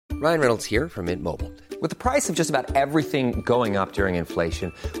Ryan Reynolds here from Mint Mobile. With the price of just about everything going up during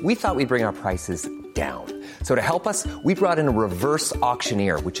inflation, we thought we'd bring our prices down. So to help us, we brought in a reverse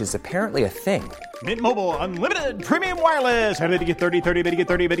auctioneer, which is apparently a thing. Mint Mobile Unlimited Premium Wireless. How to get 30, 30, bit to get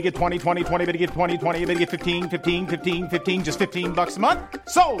 30, bit to get 20, 20, 20, bit to get 20, 20, bit to get 15, 15, 15, 15, just $15 a month?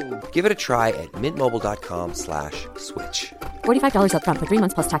 Sold! Give it a try at mintmobile.com/switch. $45 up front for 3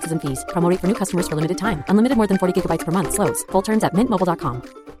 months plus taxes and fees. Promo rate for new customers for limited time. Unlimited more than 40 gigabytes per month. Slows full terms at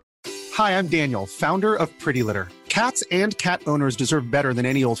mintmobile.com. Hi, I'm Daniel, founder of Pretty Litter. Cats and cat owners deserve better than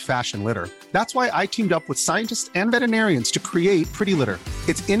any old-fashioned litter. That's why I teamed up with scientists and veterinarians to create Pretty Litter.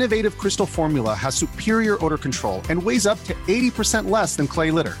 Its innovative crystal formula has superior odor control and weighs up to 80% less than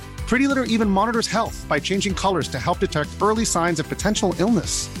clay litter. Pretty Litter even monitors health by changing colors to help detect early signs of potential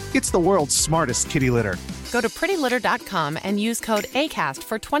illness. It's the world's smartest kitty litter. Go to prettylitter.com and use code ACAST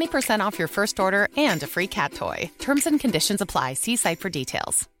for 20% off your first order and a free cat toy. Terms and conditions apply. See site for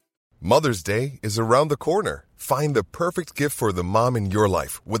details. Mother's Day is around the corner. Find the perfect gift for the mom in your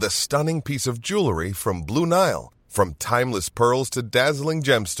life with a stunning piece of jewelry from Blue Nile. From timeless pearls to dazzling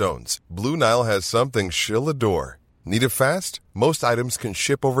gemstones, Blue Nile has something she'll adore. Need it fast? Most items can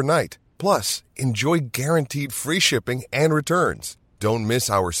ship overnight. Plus, enjoy guaranteed free shipping and returns. Don't miss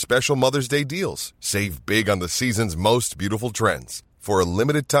our special Mother's Day deals. Save big on the season's most beautiful trends. For a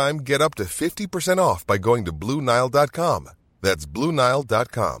limited time, get up to 50% off by going to BlueNile.com. That's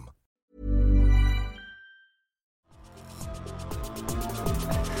BlueNile.com.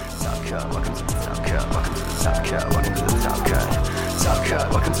 Welcome to the Top Cut. Welcome to the Top Cut. Welcome to the Top Cut. Top Cut.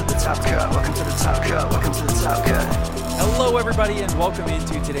 Welcome to the Top Cut. Welcome to the Top Cut. Welcome to the Top Cut. Hello, everybody, and welcome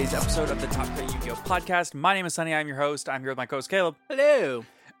into today's episode of the Top Cut Yu-Gi-Oh! Podcast. My name is Sunny. I'm your host. I'm here with my co-host, Caleb. Hello.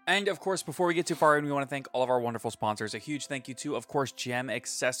 And, of course, before we get too far in, we want to thank all of our wonderful sponsors. A huge thank you to, of course, Gem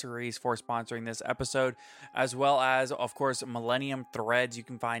Accessories for sponsoring this episode, as well as, of course, Millennium Threads. You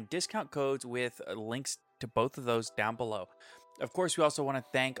can find discount codes with links to both of those down below. Of course, we also want to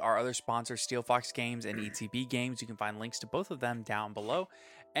thank our other sponsors, Steel Fox Games and ETB Games. You can find links to both of them down below.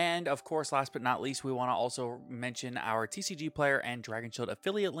 And, of course, last but not least, we want to also mention our TCG Player and Dragon Shield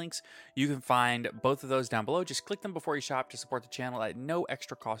affiliate links. You can find both of those down below. Just click them before you shop to support the channel at no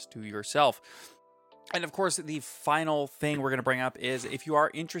extra cost to yourself. And, of course, the final thing we're going to bring up is if you are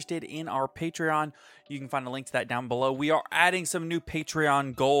interested in our Patreon, you can find a link to that down below. We are adding some new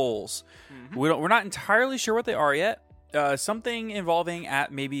Patreon goals. We're not entirely sure what they are yet. Something involving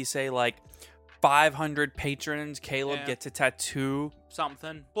at maybe, say, like 500 patrons. Caleb gets a tattoo.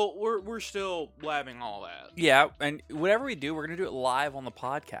 Something. But we're still blabbing all that. Yeah, and whatever we do, we're going to do it live on the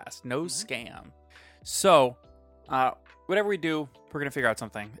podcast. No scam. So, whatever we do, we're going to figure out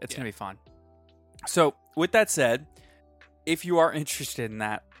something. It's going to be fun. So, with that said, if you are interested in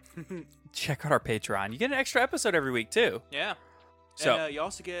that, check out our Patreon. You get an extra episode every week, too. Yeah. So, and you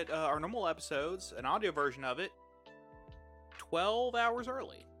also get our normal episodes, an audio version of it, 12 hours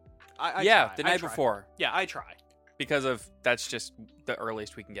early. I try. The night before. Yeah, I try. Because that's just the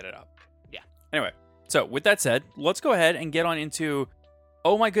earliest we can get it up. Yeah. Anyway, so with that said, let's go ahead and get on into,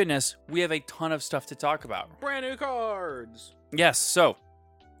 oh my goodness, we have a ton of stuff to talk about. Brand new cards. Yes, so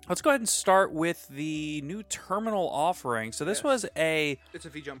let's go ahead and start with the new terminal offering. So this was It's a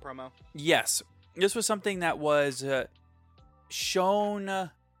V-Jump promo. Yes, this was something that was shown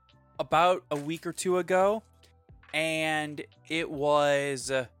about a week or two ago, and it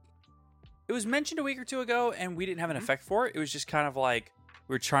was mentioned a week or two ago, and we didn't have an effect for it. It was just kind of like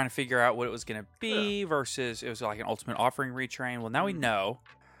we were trying to figure out what it was going to be versus it was like an ultimate offering retrain. Well, now we know.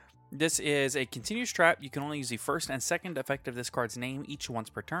 This is a continuous trap. You can only use the first and second effect of this card's name each once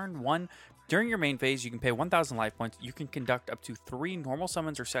per turn. 1. During your main phase, you can pay 1,000 life points. You can conduct up to 3 normal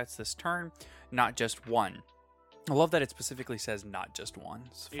summons or sets this turn, not just 1. I love that it specifically says not just 1.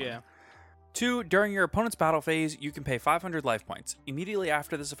 Yeah. 2, during your opponent's battle phase, you can pay 500 life points. Immediately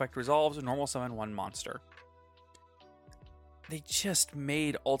after this effect resolves, normal summon 1 monster. They just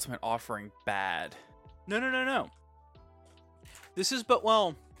made Ultimate Offering bad. No. This is,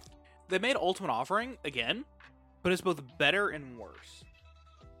 they made Ultimate Offering again, but it's both better and worse.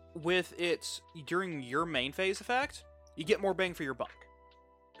 With its, during your main phase effect, you get more bang for your buck.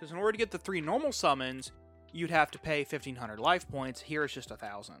 Because in order to get the 3 normal summons, you'd have to pay 1,500 life points. Here it's just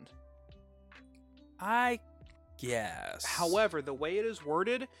 1,000. I guess. However, the way it is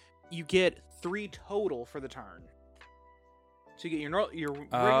worded, you get 3 total for the turn. So you get your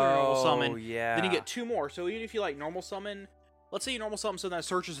regular normal summon, then you get 2 more. So even if you like normal summon, let's say you normal summon, so then it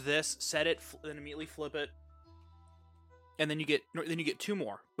searches this, set it, then immediately flip it, and then you get 2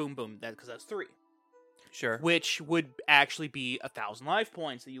 more. Boom, boom. Because that's 3. Sure. Which would actually be 1,000 life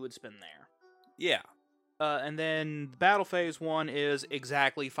points that you would spend there. Yeah. And then battle phase 1 is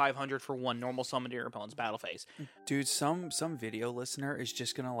exactly 500 for one normal summon to your opponent's battle phase. Dude, some video listener is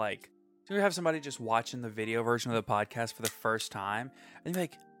just gonna like, so we have somebody just watching the video version of the podcast for the first time, and they're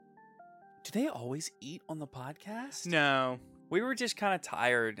like, do they always eat on the podcast? No. We were just kind of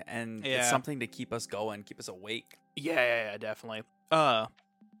tired, and it's something to keep us going, keep us awake. Yeah, definitely.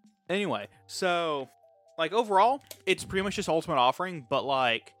 Anyway, so, like, overall, it's pretty much just Ultimate Offering, but,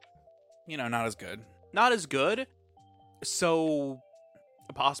 like, you know, not as good. Not as good. So,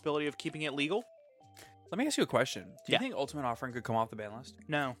 a possibility of keeping it legal? Let me ask you a question. Do you think Ultimate Offering could come off the ban list?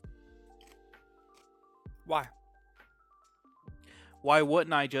 No. Why? Why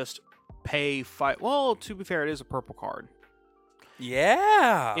wouldn't I just pay Well, to be fair, it is a purple card.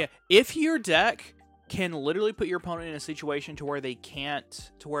 Yeah. Yeah. If your deck can literally put your opponent in a situation to where they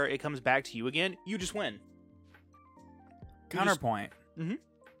can't, to where it comes back to you again, you just win. Counterpoint. Mm-hmm.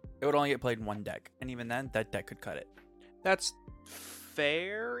 It would only get played in one deck, and even then, that deck could cut it. That's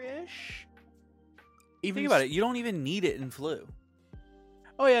fair-ish. Think about it. You don't even need it in Flu.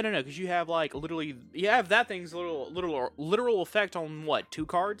 Oh yeah, no, because you have like literally, you have that thing's literal effect on what, 2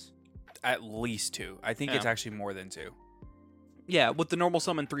 cards? At least 2. I think it's actually more than 2. Yeah, with the normal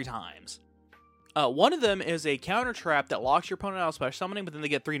summon 3 times. One of them is a counter trap that locks your opponent out of special summoning, but then they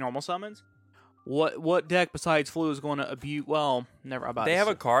get 3 normal summons. What deck besides Flu is going to abuse? Well, never about. They have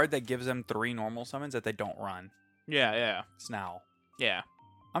a card that gives them 3 normal summons that they don't run. Yeah. Snarl. Yeah.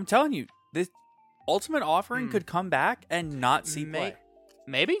 I'm telling you, this Ultimate Offering could come back and not see play.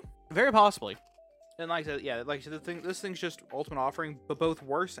 Maybe, very possibly. And like I said, this thing's just Ultimate Offering, but both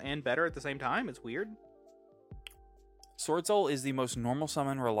worse and better at the same time. It's weird. Sword Soul is the most normal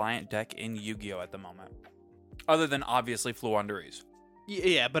summon reliant deck in Yu-Gi-Oh at the moment, other than obviously Floowandereeze.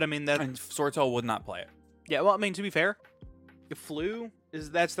 Yeah, but I mean and Sword Soul would not play it. Yeah, well, I mean, to be fair, if Flu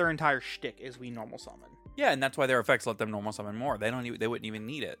that's their entire shtick is we normal summon. Yeah, and that's why their effects let them normal summon more. They wouldn't even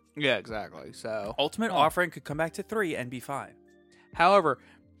need it. Yeah, exactly. So Ultimate Offering could come back to 3 and be fine. However,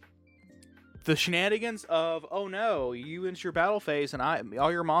 the shenanigans of, oh no, you enter your battle phase and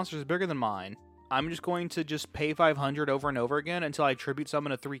all your monsters are bigger than mine. I'm just going to just pay 500 over and over again until I tribute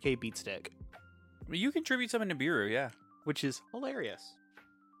summon a 3k beat stick. You can tribute summon Nibiru, yeah. Which is hilarious.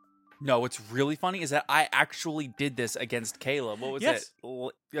 No, what's really funny is that I actually did this against Caleb. What was it?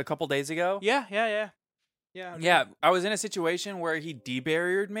 A couple days ago? Yeah. Yeah, I was in a situation where he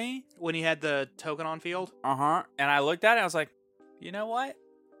debarriered me. When he had the token on field? Uh-huh. And I looked at it and I was like, you know what?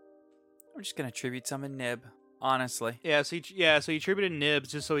 I'm just going to tribute summon Nib, honestly. Yeah, so he tributed Nibs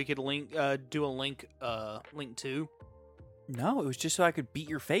just so he could do a link 2. No, it was just so I could beat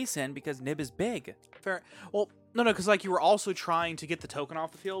your face in because Nib is big. Fair. Well, no, because like you were also trying to get the token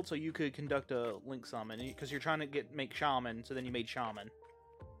off the field so you could conduct a link summon because you're trying to make Shaman, so then you made Shaman.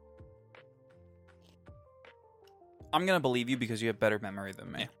 I'm going to believe you because you have better memory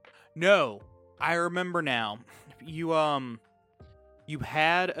than me. Yeah. No, I remember now. You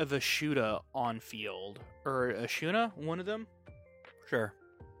had a Vashuda on field, or a Shuna, one of them. Sure.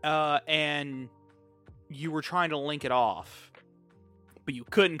 And you were trying to link it off, but you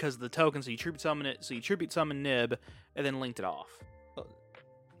couldn't because of the token. So you tribute summon it. So you tribute summon Nib, and then linked it off.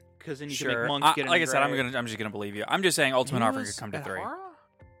 Because then you can make monks get. Like I said, I'm just gonna believe you. I'm just saying Ultimate Offering could come to 3.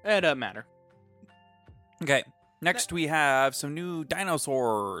 It doesn't matter. Okay. Next, we have some new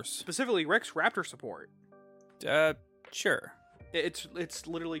dinosaurs. Specifically, Rex Raptor support. Sure. It's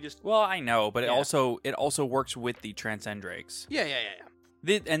literally just. Well, I know, but it also works with the Transcendrakes. Yeah.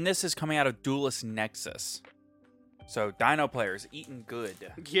 And this is coming out of Duelist Nexus. So Dino players eating good.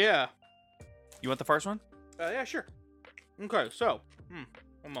 Yeah. You want the first one? Yeah, sure. Okay, so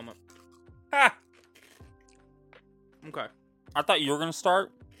one moment. Ha! Okay. I thought you were gonna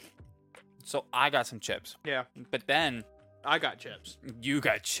start. So I got some chips. Yeah. But then I got chips. You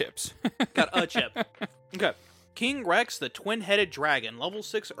got chips. Got a chip. Okay. King Rex, the twin-headed dragon, level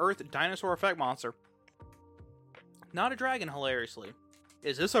 6 Earth dinosaur effect monster. Not a dragon, hilariously.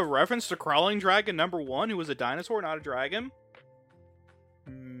 Is this a reference to Crawling Dragon #1, who was a dinosaur, not a dragon?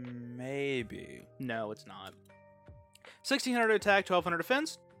 Maybe. No, it's not. 1600 attack, 1200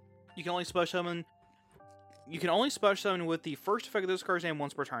 defense. You can only special summon. You can only special summon with the first effect of this card's name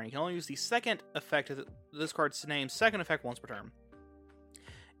once per turn. You can only use the second effect of this card's name second effect once per turn.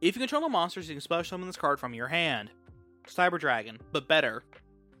 If you control no monsters, you can special summon this card from your hand. Cyber Dragon, but better.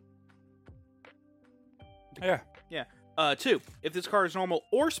 Yeah. 2. If this card is normal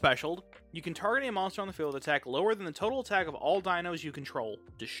or specialed, you can target a monster on the field with attack lower than the total attack of all dinos you control.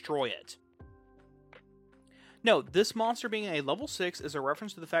 Destroy it. Note, this monster being a level 6 is a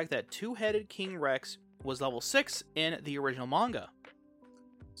reference to the fact that two-headed King Rex was level 6 in the original manga.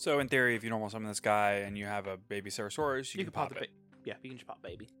 So in theory, if you normal summon this guy and you have a baby Ceratosaurus, you can pop it. Yeah, you can just pop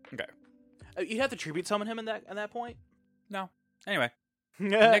baby. Okay. You'd have to tribute summon him in that point. No. Anyway.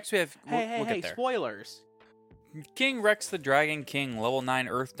 Next we have... Hey, get there. spoilers. King Rex the Dragon King, level 9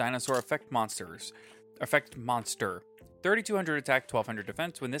 Earth Dinosaur Effect Monster. 3,200 attack, 1,200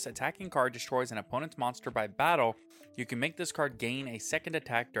 defense. When this attacking card destroys an opponent's monster by battle, you can make this card gain a second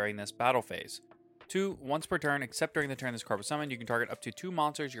attack during this battle phase. 2, once per turn, except during the turn this card was summoned, you can target up to 2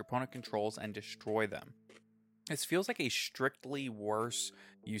 monsters your opponent controls and destroy them. This feels like a strictly worse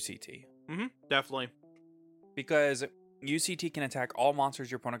UCT. Definitely. Because UCT can attack all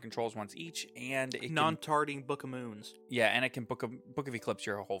monsters your opponent controls once each, and it non-targeting Book of Moons. Yeah, and it can Book of Eclipse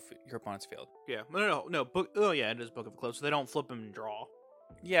your opponent's field. Yeah, no. It is Book of Eclipse. So they don't flip them and draw.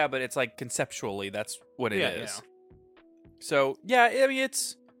 Yeah, but it's like conceptually, that's what it is. Yeah. So yeah, I mean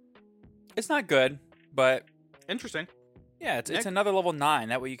it's not good, but interesting. Yeah, it's another level 9.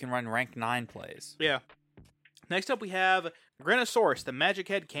 That way you can run rank 9 plays. Yeah. Next up we have Granosaurus, the Magic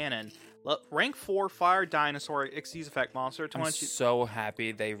Head Cannon. Rank 4 Fire Dinosaur Xyz Effect Monster. I'm so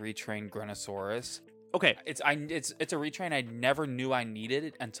happy they retrained Granosaurus. Okay. It's a retrain I never knew I needed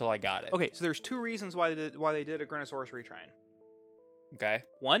it until I got it. Okay, so there's 2 reasons why they did a Granosaurus retrain. Okay.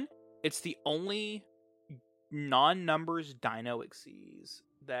 1, it's the only non-numbers Dino Xyz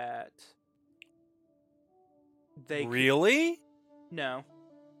that they really? No.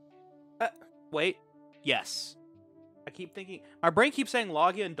 Wait. Yes. I keep thinking... My brain keeps saying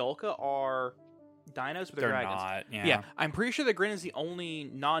Logia and Dolka are dinos, but they're dragons. Not, yeah. I'm pretty sure the Grin is the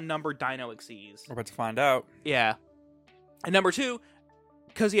only non-numbered Dino Xyz. We're about to find out. Yeah. And number 2,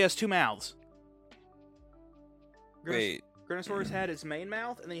 because he has 2 mouths. Wait. Granosaurus had his main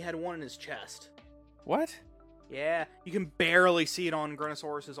mouth, and then he had one in his chest. What? Yeah. You can barely see it on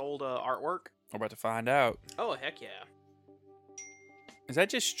Granosaurus' old artwork. We're about to find out. Oh, heck yeah. Is that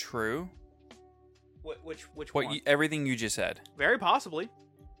just true? Which one? Everything you just said. Very possibly.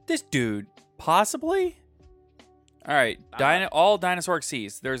 This dude, possibly? All right, all dinosaur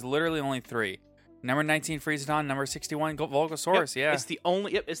Xyz. There's literally only 3. Number 19, Freezedon. Number 61, Volgosaurus. Yep,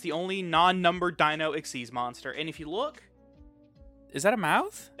 yeah, it's the only non-numbered Dino Xyz monster. And if you look, is that a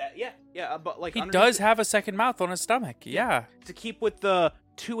mouth? Yeah, but like he does have a second mouth on his stomach. Yeah. To keep with the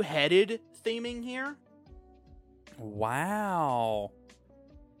 2-headed theming here. Wow.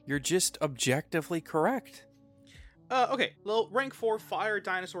 You're just objectively correct. Okay. Rank 4 Fire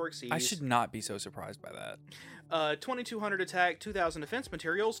Dinosaur Xyz. I should not be so surprised by that. 2,200 attack, 2,000 defense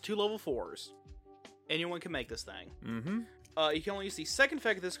materials, 2 level 4s. Anyone can make this thing. Mm-hmm. You can only use the second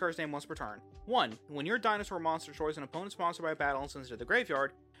effect of this card's name once per turn. 1. When your dinosaur monster destroys an opponent's monster by battle and sends it to the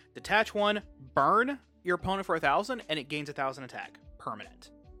graveyard, detach 1, burn your opponent for 1,000, and it gains 1,000 attack.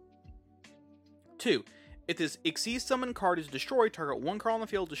 Permanent. 2. If this Xyz summon card is destroyed, target 1 card on the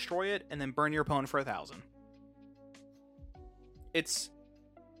field, destroy it, and then burn your opponent for 1,000. It's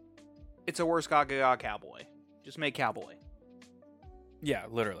a worse Gaga Cowboy. Just make Cowboy. Yeah,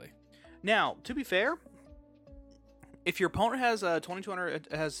 literally. Now, to be fair, if your opponent has a 2200,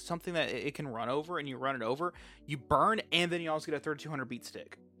 has something that it can run over, and you run it over, you burn, and then you also get a 3200 beat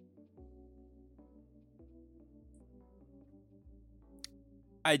stick.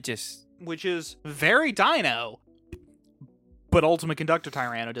 Which is very Dino, but Ultimate Conductor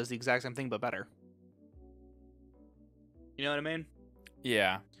Tyranno does the exact same thing, but better. You know what I mean?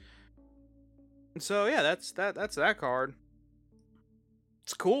 Yeah. So yeah, that's that card.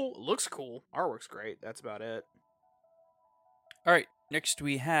 It's cool. It looks cool. Artwork's great. That's about it. All right. Next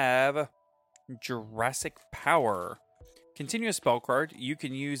we have Jurassic Power. Continuous spell card. You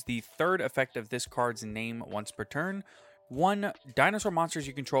can use the 3rd effect of this card's name once per turn. 1. Dinosaur monsters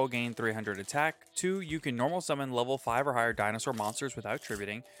you control gain 300 attack. 2. You can normal summon level 5 or higher dinosaur monsters without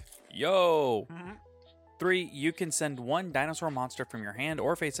tributing. Yo! Mm-hmm. 3. You can send 1 dinosaur monster from your hand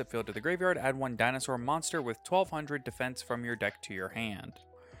or face-up field to the graveyard. Add 1 dinosaur monster with 1200 defense from your deck to your hand.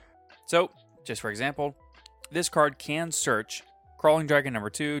 So, just for example, this card can search Crawling Dragon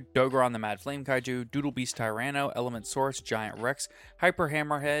number 2, Dogoron the Mad Flame Kaiju, Doodle Beast Tyranno, Element Source, Giant Rex, Hyper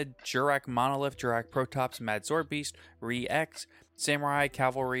Hammerhead, Jurak Monolith, Jurak Protops, Mad Sword Beast, Re-X, Samurai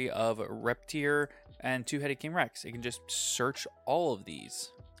Cavalry of Reptier, and 2-Headed King Rex. It can just search all of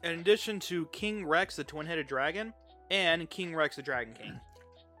these. In addition to King Rex, the twin-headed dragon, and King Rex, the Dragon King.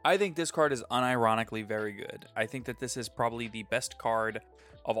 I think this card is unironically very good. I think that this is probably the best card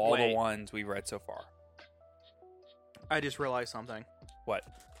of all the ones we've read so far. I just realized something. What?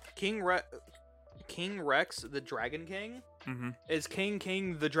 King Rex, the Dragon King, mm-hmm. is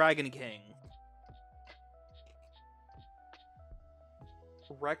King the Dragon King.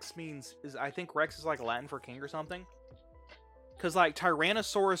 I think Rex is like Latin for king or something. Because, like,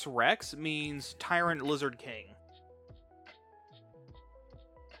 Tyrannosaurus Rex means Tyrant Lizard King.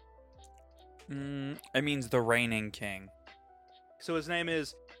 It means the reigning king. So his name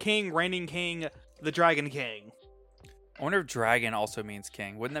is King, Reigning King, the Dragon King. I wonder if dragon also means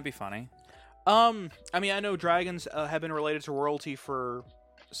king. Wouldn't that be funny? I mean, I know dragons have been related to royalty for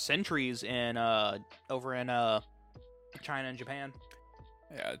centuries over in China and Japan.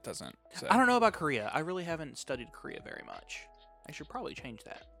 Yeah, it doesn't say. I don't know about Korea. I really haven't studied Korea very much. I should probably change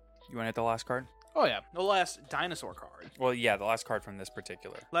that. You want to hit the last card? Oh, yeah. The last dinosaur card. Well, yeah, the last card from this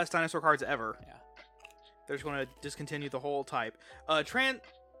particular. Last dinosaur cards ever. Yeah. They're just going to discontinue the whole type.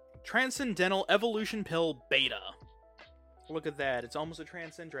 Transcendental Evolution Pill Beta. Look at that. It's almost a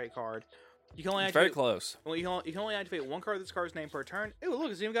Transcendrate card. You can only It's very close. Well, you can only activate one card of this card's name per turn. Ooh,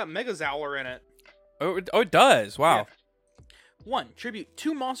 look, it's even got Megazowler in it. Oh, it does. Wow. Yeah. 1. Tribute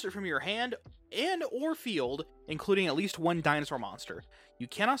 2 monsters from your hand and or field, including at least 1 dinosaur monster. You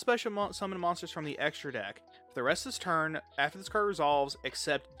cannot special summon monsters from the extra deck. For the rest of this turn, after this card resolves,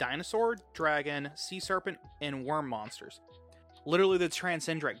 except dinosaur, dragon, sea serpent, and worm monsters. Literally the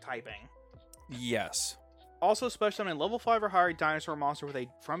Transcendrate typing. Yes. Also special summon a level 5 or higher dinosaur monster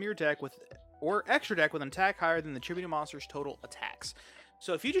from your deck or extra deck with an attack higher than the tributed monster's total attacks.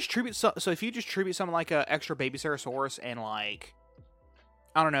 So if you just tribute something like a extra Babycerosaurus and like,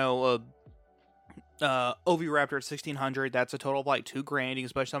 I don't know, Oviraptor at 1600, that's a total of like $2,000. You can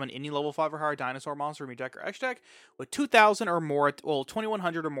special summon any level 5 or higher dinosaur monster from your deck or extra deck with 2,000 or more,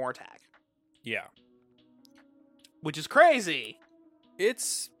 2,100 or more attack. Yeah. Which is crazy.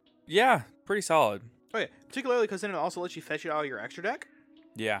 It's, yeah, pretty solid. Okay, particularly because then it also lets you fetch it out of your extra deck.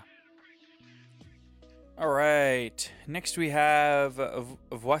 Yeah. All right. Next we have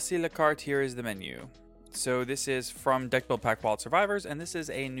Voici la carte. Here is the menu. So this is from Deck Build Pack Wild Survivors, and this is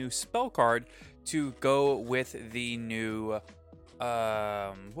a new spell card to go with the new.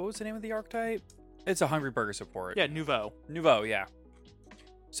 What was the name of the archetype? It's a Hungry Burger support. Yeah, Nouveau. Nouveau, yeah.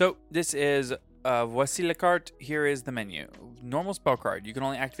 So this is Voici la carte. Here is the menu. Normal spell card. You can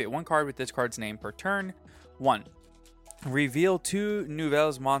only activate 1 card with this card's name per turn. 1. Reveal 2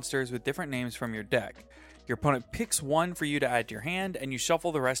 Nouvelles monsters with different names from your deck. Your opponent picks 1 for you to add to your hand, and you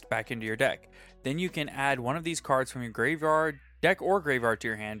shuffle the rest back into your deck. Then you can add one of these cards from your graveyard, deck, or graveyard to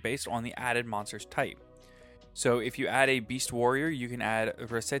your hand based on the added monster's type. So if you add a Beast Warrior, you can add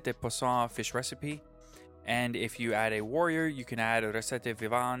Recette de Poisson Fish Recipe. And if you add a Warrior, you can add Recette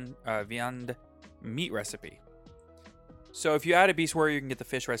Viande Meat Recipe. So if you add a Beast Warrior, you can get the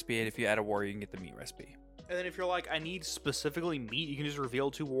Fish Recipe, and if you add a Warrior, you can get the Meat Recipe. And then if you're like, I need specifically meat, you can just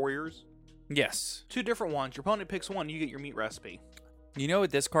reveal 2 warriors. Yes. 2 different ones. Your opponent picks 1, you get your meat recipe. You know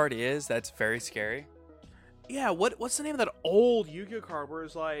what this card is that's very scary? Yeah, what's the name of that old Yu-Gi-Oh card where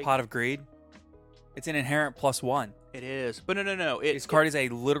it's like... Pot of Greed. It's an inherent +1. It is. But no. This card is a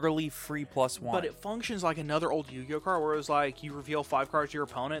literally free +1. But it functions like another old Yu-Gi-Oh card where it's like, you reveal 5 cards to your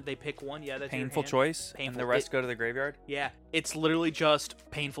opponent, they pick 1, yeah, that's Painful your hand. choice, Painful. and the rest go to the graveyard? Yeah, it's literally just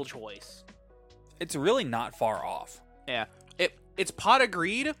painful choice. It's really not far off. Yeah. It's Pot of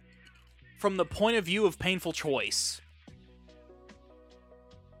Greed from the point of view of painful choice.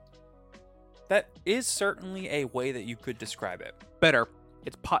 That is certainly a way that you could describe it. Better.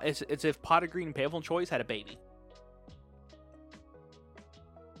 It's if Pot of Greed and Painful Choice had a baby.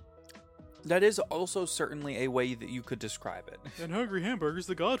 That is also certainly a way that you could describe it. And Hungry Hamburger's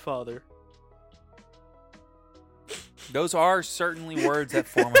the godfather. Those are certainly words that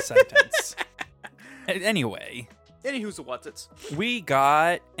form a sentence. Anyway. Anywho's the what's-its. We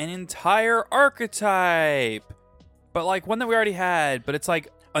got an entire archetype. But like one that we already had, but it's like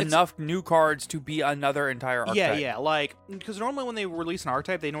enough new cards to be another entire archetype. Yeah, like, because normally when they release an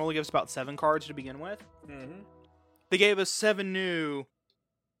archetype, they normally give us about 7 cards to begin with. Mm-hmm. They gave us 7 new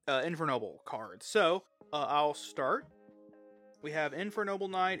Infernoble cards. So, I'll start. We have Infernoble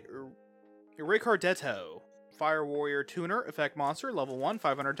Knight, Ricardetto, Fire Warrior Tuner, effect monster, level 1,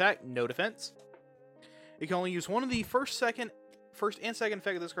 500 attack, no defense. You can only use one of the first and second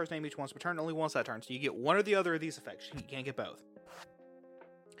effect of this card's name each once per turn, only once that turn. So you get one or the other of these effects. You can't get both.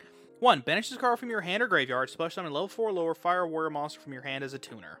 1. Banish this card from your hand or graveyard. Special summon a level 4 or lower Fire Warrior monster from your hand as a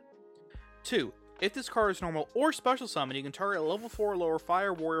tuner. 2. If this card is normal or special summon, you can target a level 4 or lower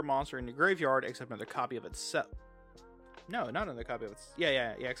Fire Warrior monster in your graveyard, except another copy of itself. No, not another copy of itself.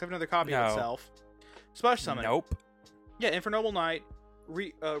 Yeah, except another copy of itself. Special summon. Nope. Yeah, Infernoble Knight,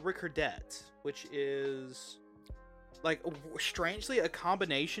 Ricardette, which is like strangely a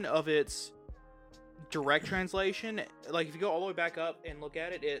combination of its direct translation. Like if you go all the way back up and look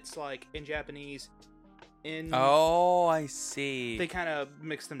at it, it's like in Japanese. Oh, I see. They kind of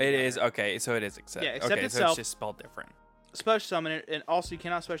mix them together. together. It is okay. So it is except. Yeah, except okay, itself. so it's just spelled different. special summon it, and also you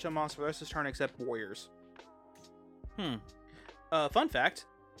cannot special summon monsters for the rest of his turn except warriors. Fun fact,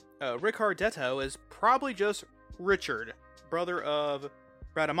 Ricardetto is probably just Richard, brother of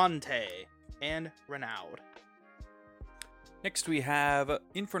Bradamante and Renaud. Next we have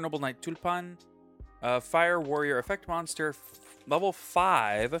Infernoble Knight Tulpan, Fire Warrior effect monster, level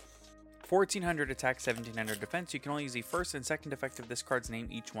 5, 1400 attack, 1700 defense. You can only use the first and second effect of this card's name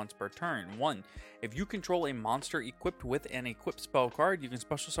each once per turn. 1. If you control a monster equipped with an equip spell card, you can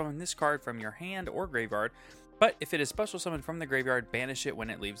special summon this card from your hand or graveyard, but if it is special summoned from the graveyard, banish it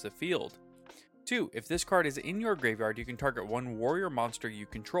when it leaves the field. 2. If this card is in your graveyard, you can target one warrior monster you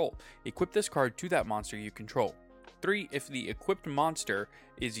control. Equip this card to that monster you control. 3. If the equipped monster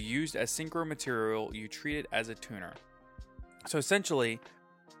is used as synchro material, you treat it as a tuner. So essentially,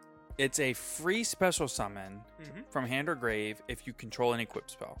 it's a free special summon from hand or grave if you control an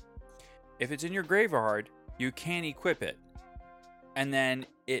equip spell. If it's in your graveyard, you can equip it, and then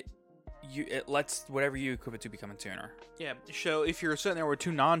it lets whatever you equip it to become a tuner. Yeah, so if you're sitting there with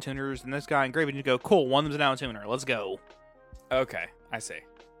 2 non-tuners and this guy in grave, and you go, cool, one of them's now a tuner, let's go. Okay, I see.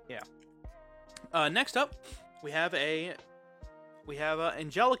 Yeah. Next up, we have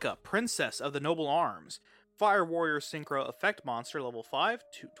Angelica, Princess of the Noble Arms. Fire Warrior Synchro Effect Monster, level 5,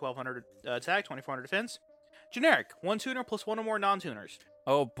 1200 attack, 2400 defense. Generic, 1 tuner plus 1 or more non-tuners.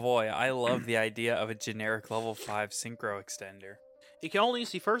 Oh boy, I love the idea of a generic level 5 synchro extender. You can only use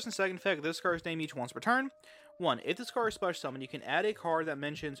the first and second effect of this card's name each once per turn. 1. If this card is special summoned, you can add a card that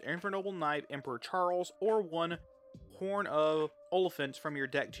mentions Infernoble Knight, Emperor Charles, or 1 Horn of Oliphant from your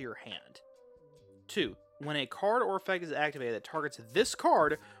deck to your hand. 2. When a card or effect is activated that targets this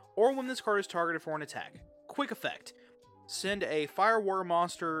card, or when this card is targeted for an attack. Quick effect. Send a Fire Warrior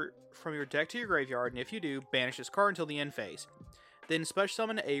monster from your deck to your graveyard, and if you do, banish this card until the end phase. Then special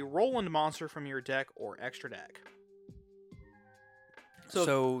summon a Roland monster from your deck or extra deck.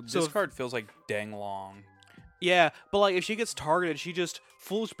 So this card feels like dang long. Yeah, but like if she gets targeted, she just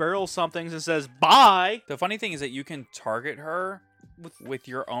foolish barrels something and says bye. The funny thing is that you can target her with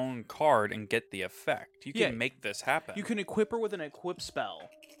your own card and get the effect. You can make this happen. You can equip her with an equip spell.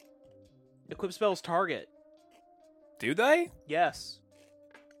 Equip spells target. Do they? Yes.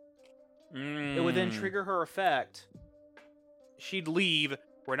 It would then trigger her effect. She'd leave.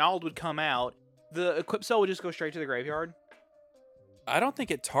 Renaud would come out. The equip spell would just go straight to the graveyard. I don't think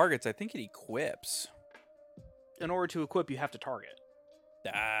it targets. I think it equips. In order to equip, you have to target.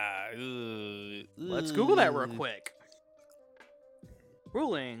 Let's Let's Google that real quick.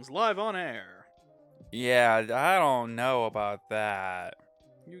 Rulings live on air. Yeah, I don't know about that.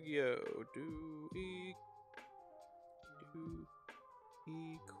 Yu-Gi-Oh!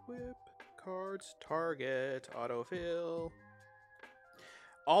 Equip cards target autofill.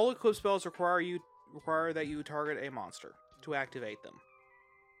 All equip spells require that you target a monster to activate them.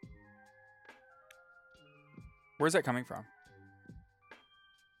 Where's that coming from?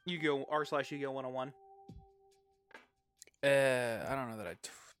 Yu-Gi-Oh! r/Yu-Gi-Oh! 101. I don't know that I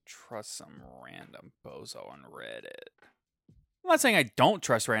trust some random bozo on Reddit. I'm not saying I don't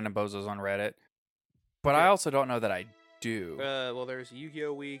trust random bozos on Reddit, but I also don't know that I do. Well, there's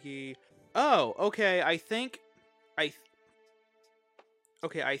Yu-Gi-Oh! Wiki. Oh, okay. I think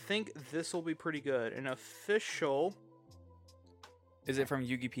this will be pretty good. An official. Is it from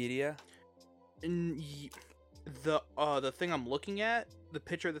Yugipedia? The thing I'm looking at, the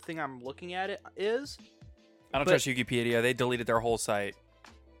picture of the thing I'm looking at it is. I don't trust Yugipedia. They deleted their whole site.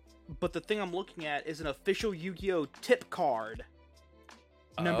 But the thing I'm looking at is an official Yu-Gi-Oh! Tip card.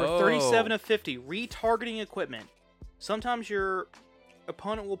 Number 37 of 50. Retargeting equipment. Sometimes your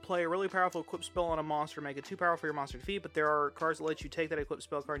opponent will play a really powerful equip spell on a monster, make it too powerful for your monster to defeat, but there are cards that let you take that equip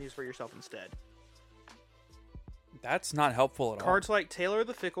spell card and use it for yourself instead. That's not helpful at all. Cards like Taylor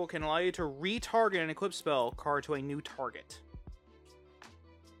the Fickle can allow you to retarget an equip spell card to a new target.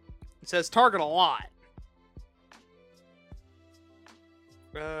 It says target a lot.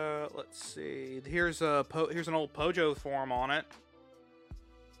 Let's see. Here's an old Pojo forum on it.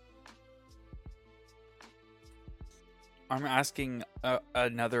 I'm asking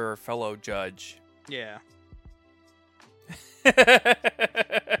another fellow judge. Yeah.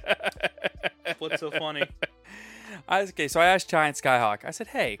 What's so funny? Okay, so I asked Giant Skyhawk. I said,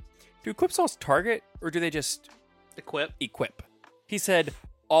 hey, do equip spells target, or do they just... Equip? He said,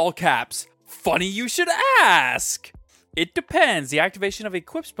 all caps, funny you should ask! It depends. The activation of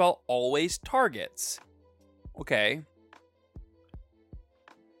equip spell always targets. Okay.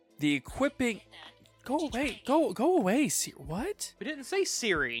 The equipping... Go away. Go away. What? We didn't say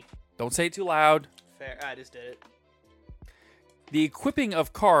Siri. Don't say it too loud. Fair. I just did it. The equipping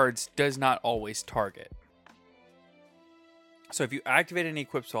of cards does not always target. So if you activate an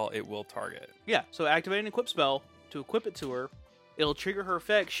equip spell, it will target. Yeah, so activate an equip spell to equip it to her. It'll trigger her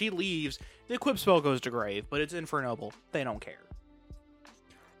effect. She leaves. The equip spell goes to grave, but it's Infernoble. They don't care.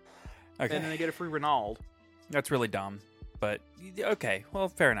 Okay. And then they get a free Renauld. That's really dumb. But, okay. Well,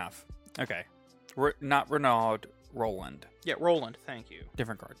 fair enough. Okay. Not Renaud, Roland. Yeah, Roland. Thank you.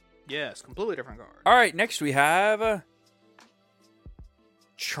 Different card. Yes, completely different card. All right, next we have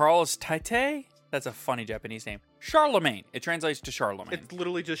Charles Taite. That's a funny Japanese name. Charlemagne. It translates to Charlemagne. It's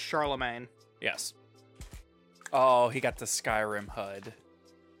literally just Charlemagne. Yes. Oh, he got the Skyrim HUD.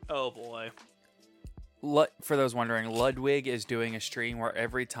 Oh, boy. For those wondering, Ludwig is doing a stream where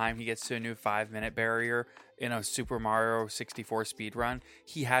every time he gets to a new 5-minute barrier in a Super Mario 64 speedrun,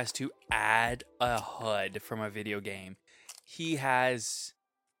 he has to add a HUD from a video game. He has,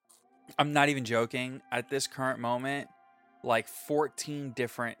 I'm not even joking, at this current moment, like 14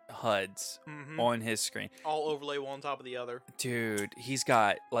 different HUDs on his screen. All overlay one on top of the other. Dude, he's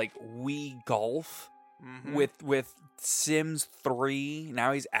got like Wii Golf with Sims 3.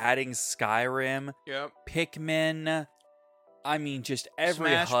 Now he's adding Skyrim. Yep. Pikmin. I mean, just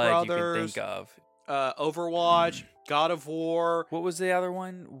every Smash HUD Brothers, you can think of. Overwatch, God of War. What was the other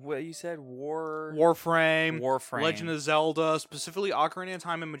one? What you said? Warframe. Legend of Zelda, specifically Ocarina of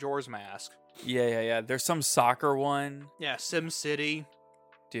Time and Majora's Mask. Yeah. There's some soccer one. Yeah, SimCity.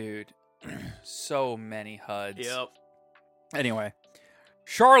 Dude, so many HUDs. Yep. Anyway,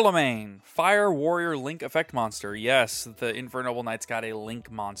 Charlemagne, Fire Warrior Link Effect Monster. Yes, the Infernoble Knight's got a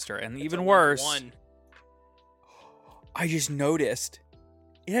Link monster. And It's even a worse, Link 1. I just noticed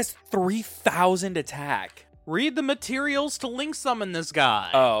it has 3,000 attack. Read the materials to Link summon this guy.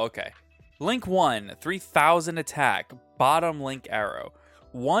 Oh, okay. Link 1, 3,000 attack, bottom link arrow.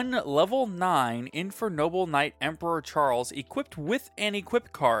 1 level 9 Infernoble Knight Emperor Charles equipped with an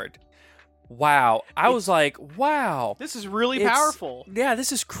equip card. Wow. I was like, wow. This is really powerful. Yeah,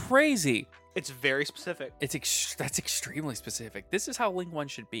 this is crazy. It's very specific. That's extremely specific. This is how Link 1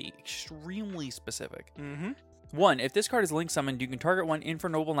 should be. Extremely specific. Mm-hmm. 1. If this card is Link summoned, you can target one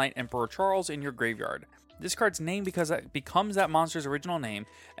Infernoble Knight Emperor Charles in your graveyard. This card's name becomes that monster's original name,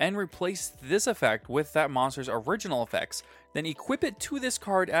 and replace this effect with that monster's original effects. Then equip it to this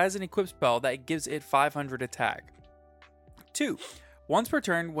card as an equip spell that gives it 500 attack. 2. Once per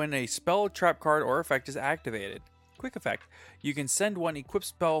turn, when a spell, trap card, or effect is activated. Quick effect. You can send one equip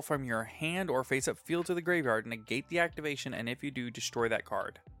spell from your hand or face-up field to the graveyard, negate the activation, and if you do, destroy that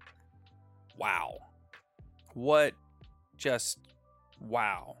card. Wow. What a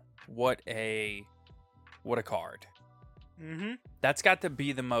card. Mm-hmm. That's got to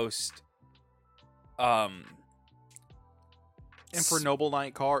be the most Infernoble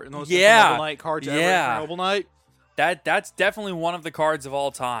Knight card. Most Yeah. Infernoble Knight cards ever. Yeah. Infernoble Knight. That's definitely one of the cards of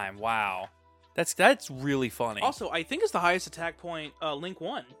all time. Wow. That's really funny. Also, I think it's the highest attack point Link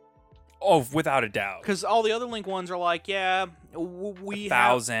 1. Oh, without a doubt. Because all the other Link 1s are like, yeah, we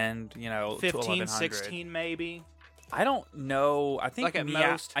 1,000, to 15, 1,100. 16 maybe. I don't know. I think Like at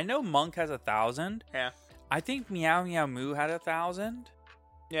most. I know Monk has 1,000. Yeah. I think Meow Meow Moo had 1,000.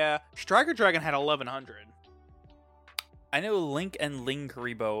 Yeah. Striker Dragon had 1,100. I know Link and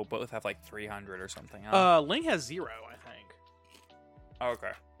Linkuriboh both have like 300 or something. Link has 0, I think.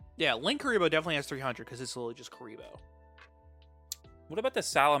 Okay. Yeah, Linkuriboh definitely has 300 because it's literally just Kuriboh. What about the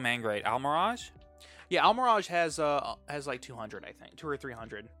Salamangreat? Almirage? Yeah, Almirage has like 200, I think. 200 or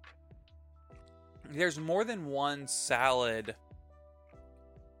 300. There's more than one salad.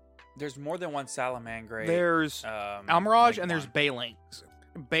 There's more than one Salamangreat. There's Almirage Link and there's one. Balinks.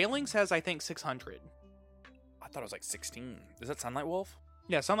 Balinks has, I think, 600. I thought it was like 16. Is that Sunlight Wolf?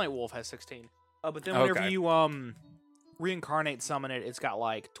 Yeah, Sunlight Wolf has 16. But then whenever Okay. you reincarnate summon it, it's got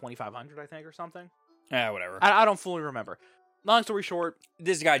like 2,500, I think, or something. Yeah, whatever. I don't fully remember. Long story short,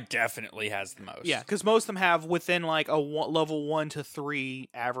 This guy definitely has the most. yeah, because most of them have within like a level 1 to 3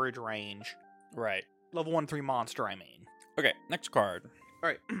 average range. Right. Level 1 to 3 monster, I mean. Okay, next card. All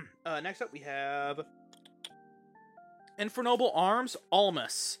right. Next up, we have Infernoble Arms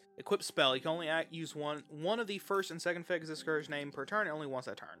Almus. Equip spell. You can only use one of the first and second effects of this card's name per turn, and only once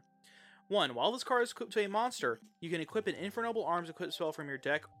that turn. 1. While this card is equipped to a monster, you can equip an Infernoble Arms equip spell from your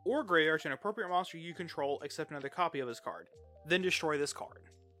deck or graveyard to an appropriate monster you control, except another copy of this card. Then destroy this card.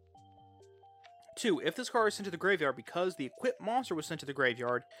 2. If this card is sent to the graveyard because the equipped monster was sent to the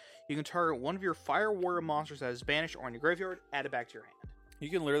graveyard, you can target one of your Fire Warrior monsters that is banished or in your graveyard, add it back to your hand. You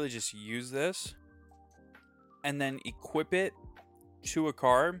can literally just use this and then equip it to a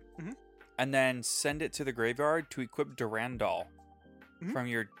card and then send it to the graveyard to equip Durandal from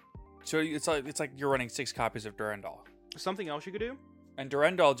your... So it's like you're running 6 copies of Durandal. Something else you could do? And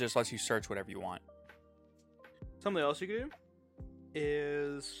Durandal just lets you search whatever you want. Something else you could do?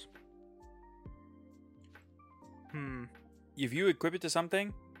 is... If you equip it to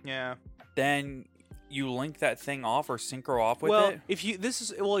something, Yeah. then you link that thing off or synchro off with Well, it. if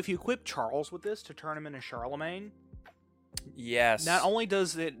you equip Charles with this to turn him into Charlemagne, Yes. not only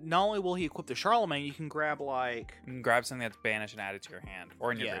will he equip the Charlemagne, you can grab like... You can grab something that's banished and add it to your hand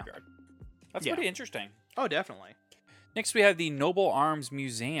or in your Yeah. graveyard. That's Yeah. pretty interesting. Oh, definitely. Next, we have the Noble Arms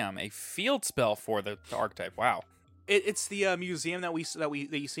Museum, a field spell for the archetype. Wow. It's the museum that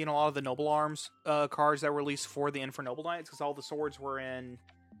you see in a lot of the Noble Arms cards that were released for the Infernoble Knights, because all the swords were in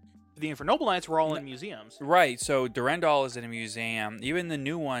the Infernoble Knights were all in museums. Right, so Durendal is in a museum. Even the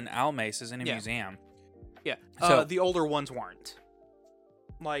new one, Almace, is in a Yeah. museum. Yeah, So- the older ones weren't.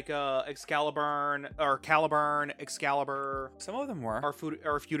 Like Excalibur, Excalibur, Some of them were. or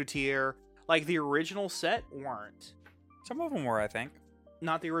Feudatier. Like the original set weren't. Some of them were, I think.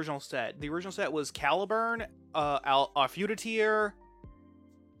 Not the original set. The original set was Caliburn, Feudatier,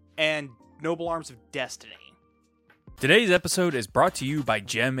 and Noble Arms of Destiny. Today's episode is brought to you by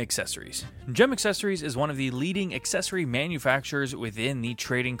Gem Accessories. Gem Accessories is one of the leading accessory manufacturers within the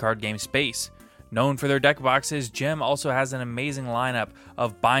trading card game space. Known for their deck boxes, Gem also has an amazing lineup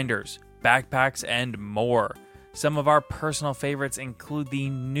of binders, backpacks, and more. Some of our personal favorites include the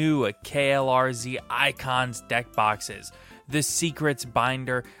new KLRZ Icons deck boxes, the Secrets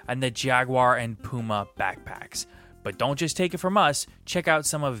binder, and the Jaguar and Puma backpacks. But don't just take it from us, check out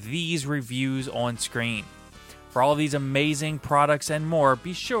some of these reviews on screen. For all of these amazing products and more,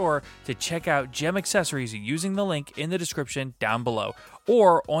 be sure to check out Gem Accessories using the link in the description down below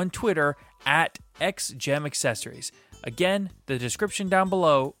or on Twitter at XGemAccessories. Again, the description down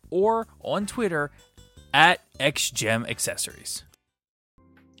below or on Twitter at XGemAccessories.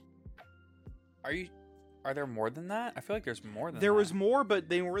 Are there more than that? I feel like there's more than that. There was more, but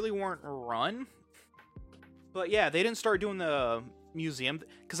they really weren't run. But yeah, they didn't start doing the museum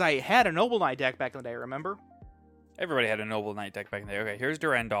because I had a Noble Knight deck back in the day. Remember? Everybody had a Noble Knight deck back in the day. Okay, here's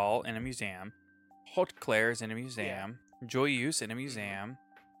Durendal in a museum. Haute Claire's in a museum. Joyeuse in a museum.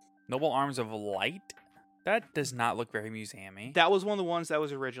 Noble Arms of Light? That does not look very museum-y. That was one of the ones that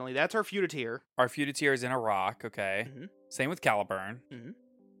was originally. That's our Feudatier. Our Feudatier is in a rock, okay. Mhm. Same with Caliburn.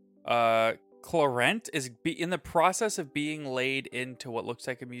 Mhm. Clorent is in the process of being laid into what looks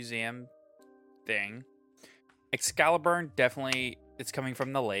like a museum thing. Excalibur, definitely, it's coming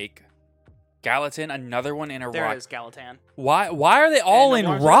from the lake. Gallatin, another one in a There rock. it is, Gallatin. Why are they all And in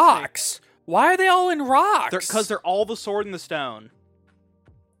the ones rocks? Why are they all in rocks? Because they're all the sword and the stone.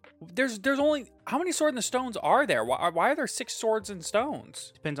 There's only how many sword and the stones are there? Why are there 6 swords and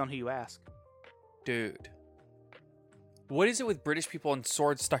stones? Depends on who you ask. Dude. What is it with British people and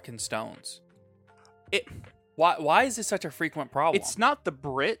swords stuck in stones? Why is this such a frequent problem? It's not the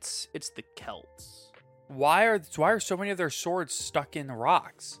Brits, it's the Celts. Why are so many of their swords stuck in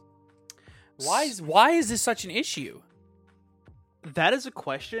rocks? Why is this such an issue? That is a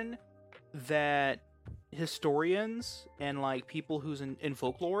question that historians and like people who's in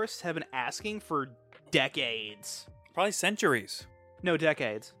folklorists have been asking for decades. Probably centuries. No,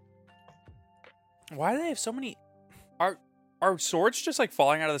 decades. Why do they have so many? Are swords just like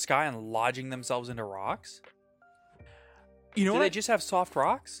falling out of the sky and lodging themselves into rocks? You know Do what? they just have soft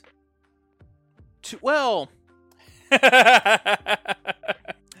rocks? Well,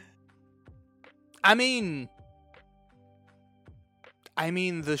 I mean,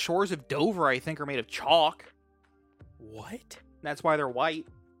 the shores of Dover, I think, are made of chalk. What? That's why they're white.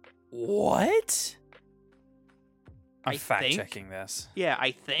 What? I'm I fact think. checking this. Yeah,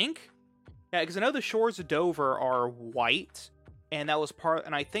 I think. Yeah, because I know the shores of Dover are white, and that was part.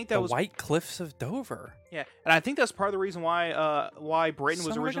 And I think that The was White Cliffs of Dover. Yeah, and I think that's part of the reason why Britain was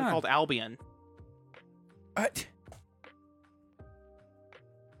Son of a originally gun. called Albion.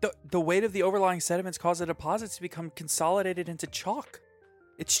 The weight of the overlying sediments cause the deposits to become consolidated into chalk.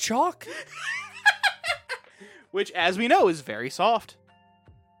 It's chalk. Which, as we know, is very soft.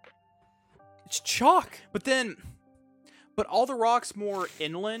 It's chalk. But all the rocks more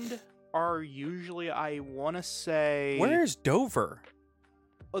inland are usually, I want to say... Where's Dover?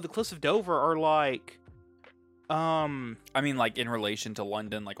 Oh, the Cliffs of Dover are like... I mean, like in relation to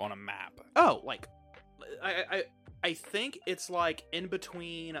London, like on a map. Oh, like... I think it's like in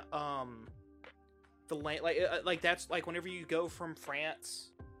between, the land... Like that's like whenever you go from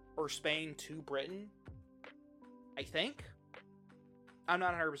France or Spain to Britain, I think? I'm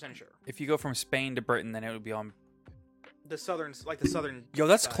not 100% sure. If you go from Spain to Britain, then it would be on... The southern... Yo,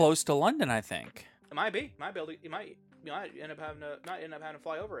 that's side. close to London, I think. It might be. You might end up having to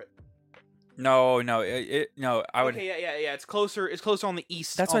fly over it. No, I would... Okay, yeah. It's closer. It's closer on the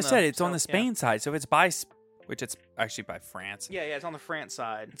east. That's what I said. It's on the Spain side. So if it's by... which it's actually by France. Yeah, it's on the France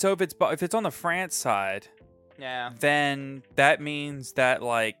side. So if it's on the France side, Yeah. then that means that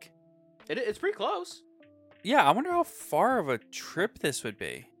like, It's pretty close. yeah, I wonder how far of a trip this would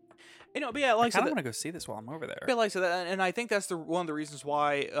be. But yeah, like I I kind of said, want to go see this while I'm over there. yeah, like I said, and I think that's one of the reasons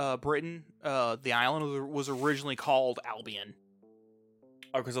why Britain, the island, was originally called Albion.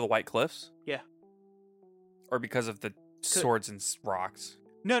 Oh, because of the White Cliffs? Yeah. Or because of the swords and rocks?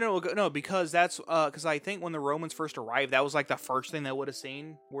 No, because that's because I think when the Romans first arrived, that was like the first thing they would have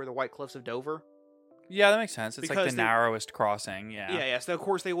seen were the White Cliffs of Dover. Yeah, that makes sense. It's like Because the they- narrowest crossing. Yeah. Yeah. So of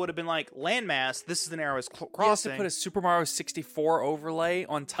course they would have been like landmass. This is the narrowest You have crossing. to put a Super Mario 64 overlay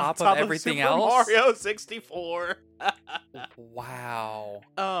on top, On of everything Super else. Mario 64. Wow.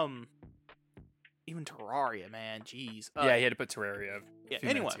 Even Terraria, man. Jeez. Yeah, he had to put Terraria a yeah, few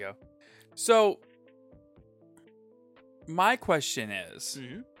anyway. minutes ago. So, my question is,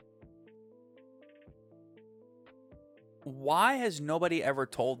 Mhm. why has nobody ever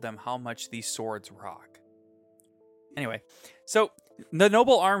told them how much these swords rock? Anyway, so the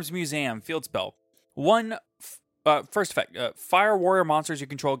Noble Arms Museum field spell. First effect, fire warrior monsters you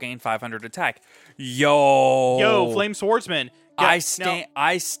control gain 500 attack. Yo, Flame Swordsman. I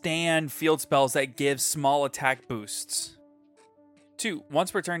Yeah, stand field spells that give small attack boosts. 2.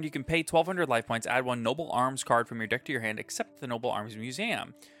 Once per turn, you can pay 1,200 life points, add 1 Noble Arms card from your deck to your hand, except the Noble Arms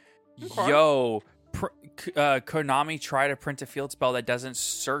Museum. Okay. Yo, Konami try to print a field spell that doesn't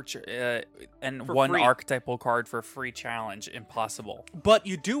search and For one free. archetypal card for a free challenge. Impossible. But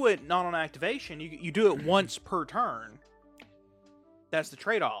you do it not on activation. You do it once per turn. That's the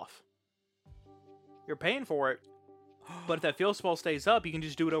trade-off. You're paying for it, but if that field spell stays up, you can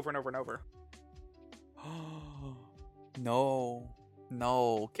just do it over and over and over. No,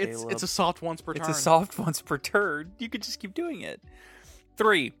 Caleb. It's a soft once per turn. It's a soft once per turn. You could just keep doing it.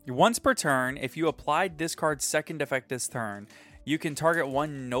 3. Once per turn, if you applied this card's second effect this turn, you can target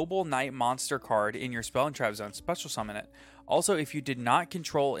 1 Noble Knight monster card in your spell and trap zone, special summon it. Also, if you did not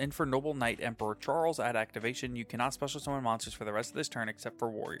control Noble Knight Emperor Charles at activation, you cannot special summon monsters for the rest of this turn except for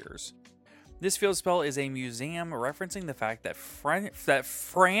warriors. This field spell is a museum referencing the fact that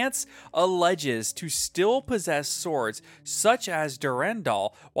France alleges to still possess swords such as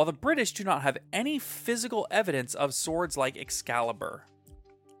Durandal, while the British do not have any physical evidence of swords like Excalibur.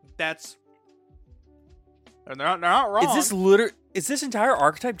 They're not wrong. Is this entire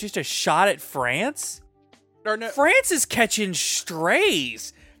archetype just a shot at France? Or no, France is catching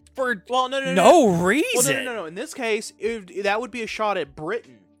strays for no reason. Well, no. In this case, that would be a shot at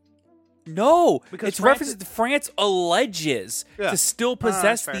Britain. No, Because it's France references France alleges Yeah. to still that's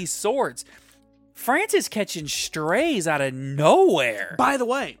possess fair. these swords. France is catching strays out of nowhere. By the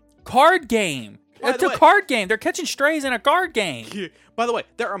way, Card game. By It's the a way- card game. They're catching strays in a card game.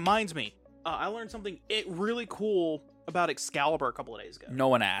 that reminds me. I learned something really cool about Excalibur a couple of days ago. No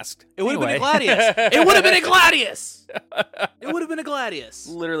one asked. It would have Anyway. been a Gladius. It would have been a Gladius. It would have been a Gladius.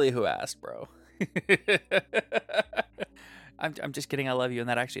 Literally, who asked, bro? I'm just kidding. I love you, and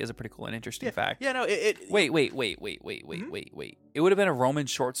that actually is a pretty cool and interesting fact. Yeah, no, it Wait. Mm-hmm. Wait. It would have been a Roman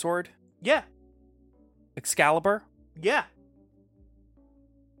short sword? Yeah, Excalibur? yeah.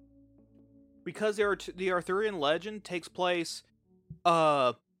 Because the Arthurian legend takes place,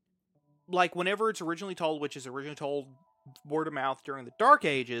 like whenever it's originally told, which is originally told word of mouth during the Dark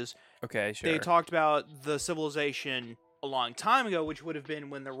Ages. Okay, sure. They talked about the civilization a long time ago, which would have been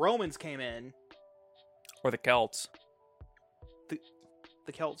when the Romans came in. Or the Celts.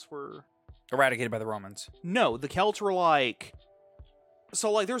 The Celts were... Eradicated by the Romans. No, the Celts were like...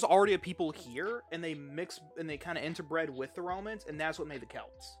 So, like, there's already a people here, and they kind of interbred with the Romans, and that's what made the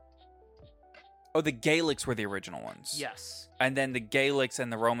Celts. Oh, the Gaelics were the original ones. Yes. And then the Gaelics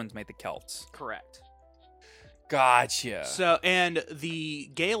and the Romans made the Celts. Correct. Gotcha. So, and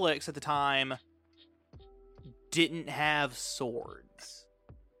the Gaelics at the time didn't have swords.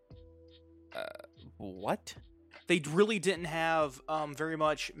 What? They really didn't have very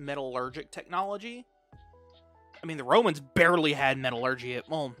much metallurgic technology. I mean, the Romans barely had metallurgy.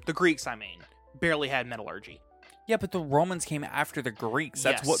 Well, the Greeks, I mean, barely had metallurgy. Yeah, but the Romans came after the Greeks.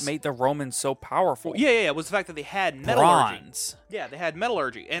 That's what Yes. made the Romans so powerful. Well, yeah, it was the fact that they had metallurgy. Bronze. Yeah, they had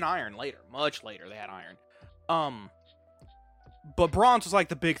metallurgy and iron later. Much later, they had iron. But bronze was like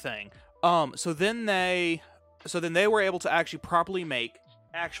the big thing. So then they were able to actually properly make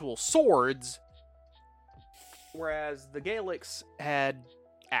actual swords, whereas the Gaelics had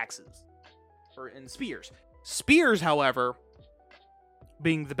axes and spears. Spears, however,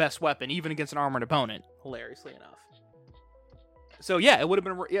 being the best weapon, even against an armored opponent, hilariously enough. So yeah, it would have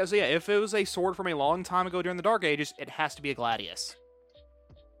been... Yeah, so yeah, if it was a sword from a long time ago during the Dark Ages, it has to be a Gladius.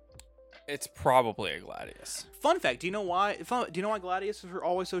 It's probably a Gladius. Fun fact: Do you know why Gladiuses are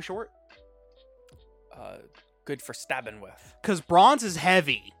always so short? Good for stabbing with. Because bronze is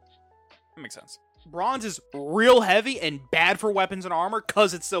heavy. That makes sense. Bronze is real heavy and bad for weapons and armor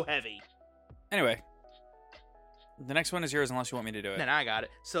because it's so heavy. Anyway, the next one is yours unless you want me to do it. Then I got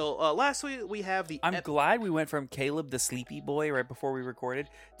it. So lastly, we have the... I'm glad we went from Caleb the sleepy boy right before we recorded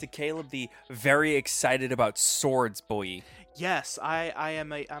to Caleb the very excited about swords boy. Yes,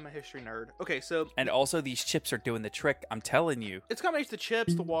 I'm a history nerd. Okay, so... And also these chips are doing the trick, I'm telling you. It's a combination of the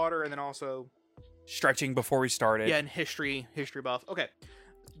chips, the water, and then also... Stretching before we started. Yeah, and history buff. Okay.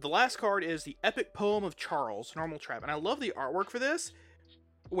 The last card is the Epic Poem of Charles, Normal Trap. And I love the artwork for this,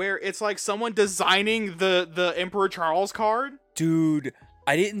 where it's like someone designing the Emperor Charles card. Dude,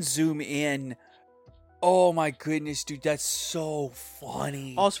 I didn't zoom in. Oh my goodness, dude, that's so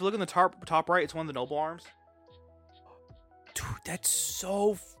funny. Also, if you look in the top right, it's one of the noble arms. Dude, that's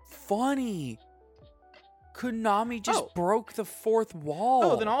so funny. Konami just broke the fourth wall.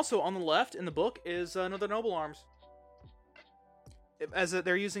 Oh, then also on the left in the book is another noble arms.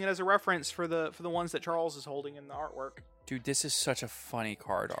 They're using it as a reference for the ones that Charles is holding in the artwork. Dude, this is such a funny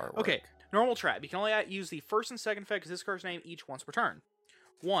card artwork. Okay, normal trap. You can only use the first and second effect as this card's name each once per turn.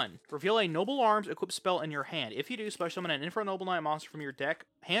 1. Reveal a noble arms equipped spell in your hand. If you do, special summon an Inferno Noble Knight monster from your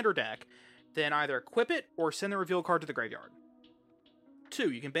hand or deck, then either equip it or send the reveal card to the graveyard. 2.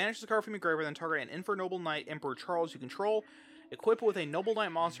 You can banish the card from your graveyard, then target an Inferno Noble Knight Emperor Charles you control. Equip it with a Noble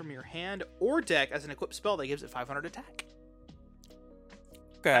Knight monster from your hand or deck as an equipped spell that gives it 500 attack.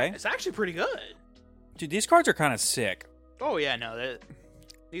 Okay. It's actually pretty good. Dude, these cards are kind of sick. Oh yeah, no,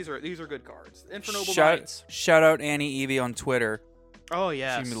 these are good cards. Inferno Noble Knights. Shout out Annie Evie on Twitter. Oh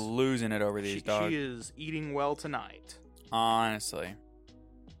yeah, she's losing it over these dogs. She is eating well tonight. Honestly,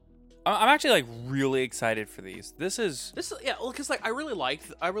 I'm actually like really excited for these. This is yeah, because like I really like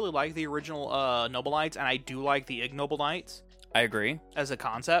the original Noble Knights, and I do like the Ignoble Knights. I agree as a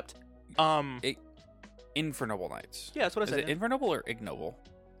concept. Infernoble Knights. Yeah, that's what I said. Is it Infernoble or Ignoble?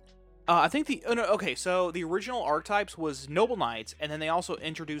 I think so the original archetypes was Noble Knights, and then they also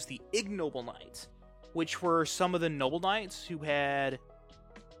introduced the Ignoble Knights, which were some of the Noble Knights who had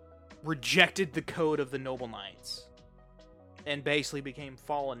rejected the code of the Noble Knights and basically became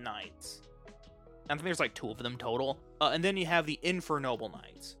Fallen Knights. I think there's like 2 of them total. And then you have the Infernoble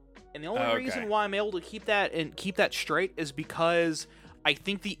Knights. And the only reason why I'm able to keep that straight is because I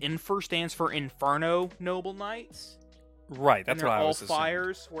think the Infer stands for Inferno Noble Knights. Right, that's what I was assuming. All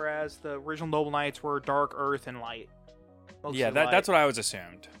fires, whereas the original Noble Knights were dark, earth, and light. Yeah, that's what I was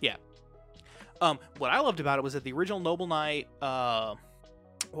assumed. Yeah. What I loved about it was that the original Noble Knight, what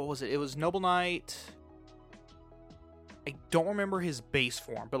was it? It was Noble Knight. I don't remember his base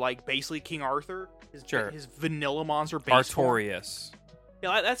form, but like basically King Arthur, his vanilla monster base Artorias. Form.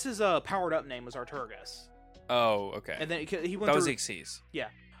 Yeah, that's his powered up name was Arturgus. Oh, okay. And then he went. That was Xyz. Yeah.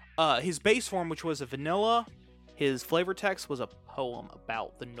 His base form, which was a vanilla. His flavor text was a poem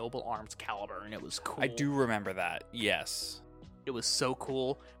about the noble arms caliber, and it was cool. I do remember that, yes. It was so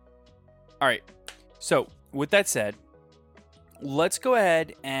cool. Alright, so with that said, let's go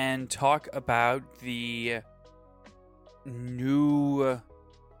ahead and talk about the new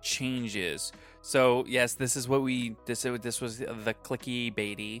changes. So, yes, this was the clicky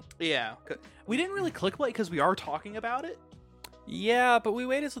baity. Yeah. We didn't really clickbait because we are talking about it. Yeah, but we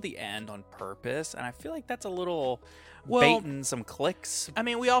waited till the end on purpose, and I feel like that's a little baiting some clicks. I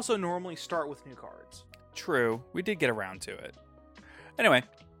mean, we also normally start with new cards. True. We did get around to it. Anyway,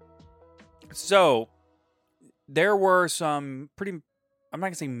 so there were some I'm not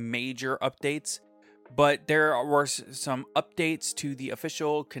going to say major updates, but there were some updates to the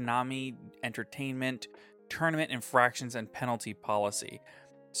official Konami Entertainment tournament infractions and penalty policy.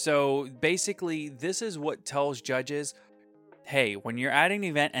 So basically, this is what tells judges, hey, when you're at an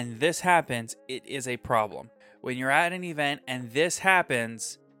event and this happens, it is a problem. When you're at an event and this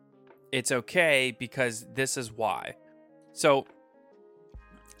happens, it's okay because this is why. So,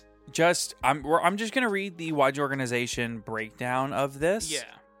 I'm just gonna read the WAGE organization breakdown of this. Yeah.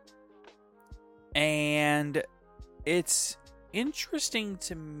 And it's interesting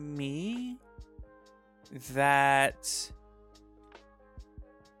to me that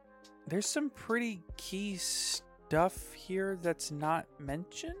there's some pretty key stuff here that's not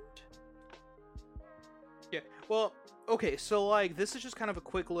mentioned. Yeah. Well, okay, so like this is just kind of a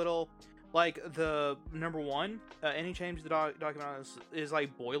quick little, like the number one, any change to the document is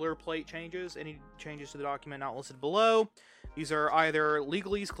like boilerplate changes. Any changes to the document not listed below. These are either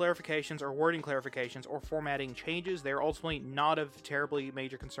legalese clarifications or wording clarifications or formatting changes. They're ultimately not of terribly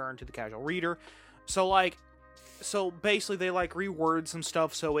major concern to the casual reader. So like, So basically, they like reword some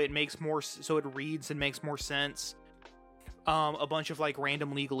stuff so it makes more, so it reads and makes more sense. A bunch of like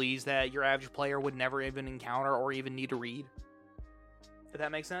random legalese that your average player would never even encounter or even need to read. If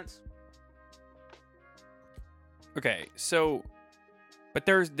that makes sense. Okay, so, but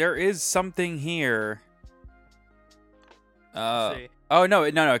there is something here. Let's see. Oh no,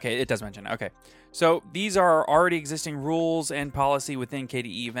 okay, it does mention. Okay, so these are already existing rules and policy within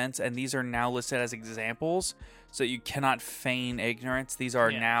KDE events, and these are now listed as examples. So you cannot feign ignorance. These are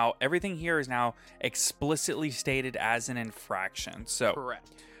now, everything here is now explicitly stated as an infraction. So Correct.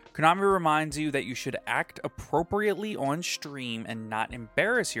 Konami reminds you that you should act appropriately on stream and not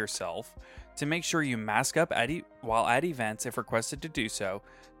embarrass yourself. To make sure you mask up while at events if requested to do so.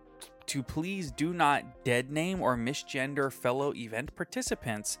 To please do not dead name or misgender fellow event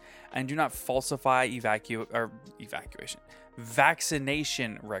participants, and do not falsify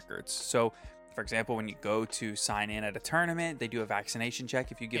vaccination records. So, for example, when you go to sign in at a tournament, they do a vaccination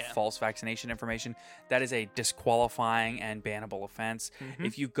check. If you give false vaccination information, that is a disqualifying and bannable offense.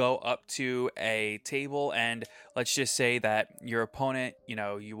 If you go up to a table and let's just say that your opponent,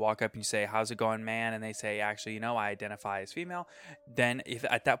 you walk up and you say, "How's it going, man?" And they say, "Actually, I identify as female." Then if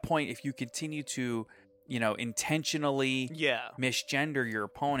at that point, if you continue to, intentionally misgender your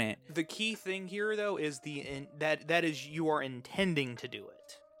opponent. The key thing here, though, is that is you are intending to do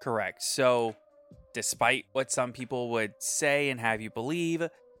it. Correct. So, despite what some people would say and have you believe,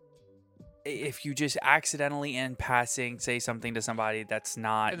 if you just accidentally in passing say something to somebody that's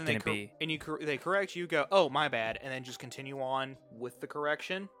not going to be... And they correct you, go, "Oh, my bad," and then just continue on with the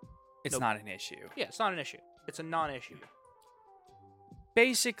correction. It's not an issue. Yeah, it's not an issue. It's a non-issue.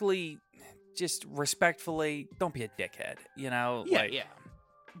 Basically, just respectfully, don't be a dickhead,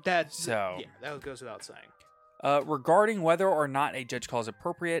 That goes without saying. Regarding whether or not a judge call is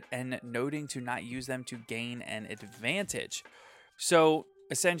appropriate and noting to not use them to gain an advantage. So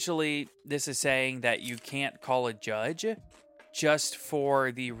essentially, this is saying that you can't call a judge just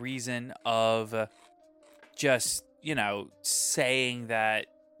for the reason of just, saying that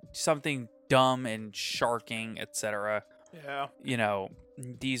something dumb and sharking, etc. Yeah.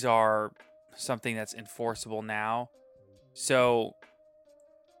 These are something that's enforceable now. So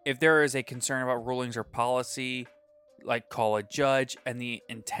if there is a concern about rulings or policy, like call a judge, and the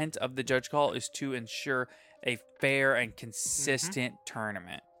intent of the judge call is to ensure a fair and consistent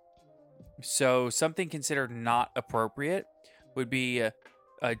tournament. So something considered not appropriate would be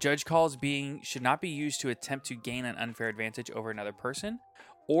judge calls should not be used to attempt to gain an unfair advantage over another person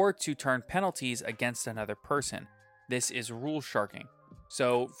or to turn penalties against another person. This is rule sharking.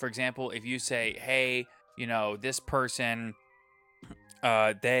 So, for example, if you say, "Hey, this person...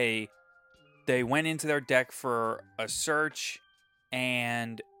 they went into their deck for a search,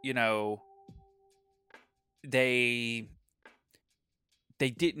 and they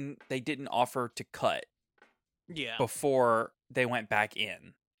didn't offer to cut before they went back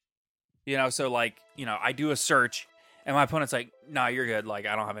in, so I do a search and my opponent's like, "Nah, you're good, like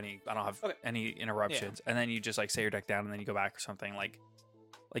I don't have any interruptions," and then you just say your deck down and then you go back or something like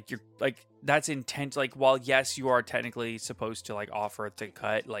that's intent. While yes, you are technically supposed to offer to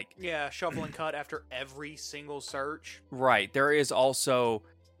cut, shuffle and cut after every single search. Right. There is also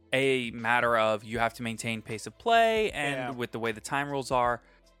a matter of you have to maintain pace of play, and with the way the time rules are,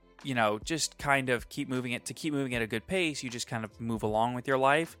 just kind of keep moving at a good pace. You just kind of move along with your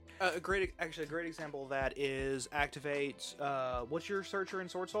life. A great example of that is activate. What's your searcher in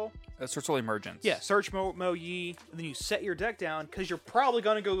Sword Soul? Sword Soul Emergence. Yeah, search Mo Yi, and then you set your deck down because you're probably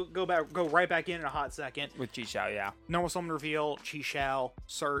gonna go right back in a hot second with Chi Xiao. Yeah, normal summon reveal, Chi Xiao,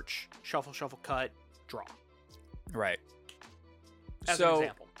 search, shuffle, cut, draw. Right. As an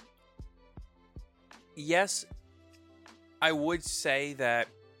example. Yes, I would say that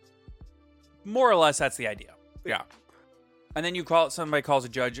more or less that's the idea. Yeah. And then somebody calls a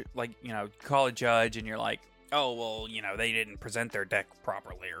judge, call a judge and you're like, "Oh, well, they didn't present their deck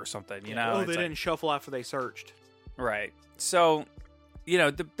properly or something, they didn't shuffle after they searched." Right. So,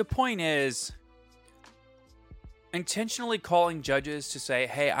 the point is intentionally calling judges to say,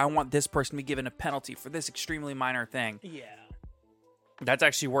 "Hey, I want this person to be given a penalty for this extremely minor thing." Yeah. That's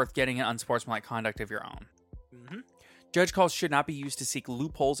actually worth getting an unsportsmanlike conduct of your own. Mm-hmm. Judge calls should not be used to seek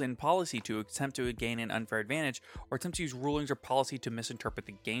loopholes in policy to attempt to gain an unfair advantage or attempt to use rulings or policy to misinterpret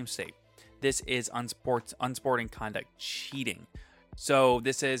the game state. This is unsporting conduct cheating. So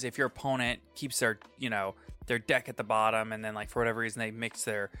this is if your opponent keeps their deck at the bottom and then for whatever reason they mix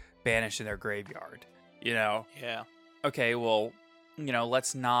their banish in their graveyard. Yeah. Okay, well,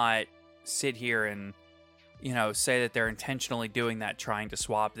 let's not sit here and say that they're intentionally doing that, trying to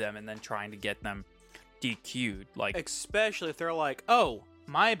swap them and then trying to get them DQ'd. Like, especially if they're like, "Oh,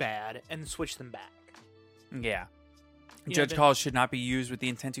 my bad," and switch them back. yeah. You know, Judge then- calls should not be used with the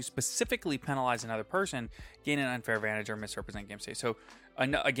intent to specifically penalize another person, gain an unfair advantage, or misrepresent game state. So,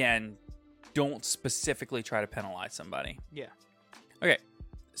 again, don't specifically try to penalize somebody. Yeah. Okay.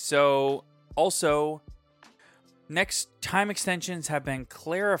 So, also, next time extensions have been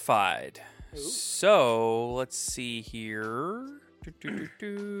clarified. Ooh. So, let's see here.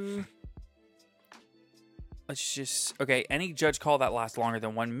 Let's just... Okay, any judge call that lasts longer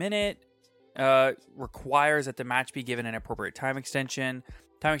than 1 minute requires that the match be given an appropriate time extension.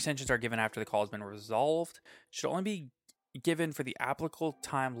 Time extensions are given after the call has been resolved. Should only be given for the applicable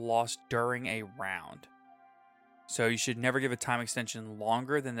time lost during a round. So you should never give a time extension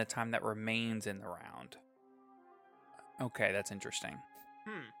longer than the time that remains in the round. Okay, that's interesting.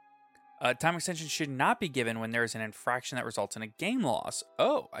 Time extension should not be given when there is an infraction that results in a game loss.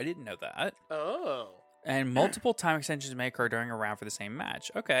 Oh, I didn't know that. Oh. And multiple time extensions may occur during a round for the same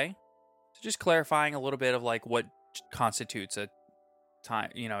match. Okay. So just clarifying a little bit of like what constitutes a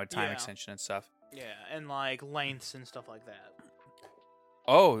time, a time Yeah. extension and stuff. Yeah, and like lengths and stuff like that.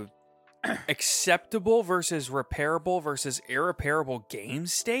 Oh, acceptable versus repairable versus irreparable game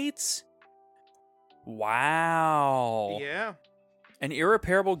states? Wow. Yeah. An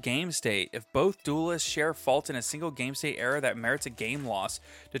irreparable game state. If both duelists share fault in a single game state error that merits a game loss,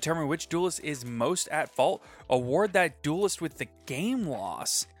 determine which duelist is most at fault, award that duelist with the game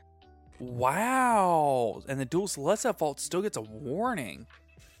loss. Wow. And the duelist less at fault still gets a warning.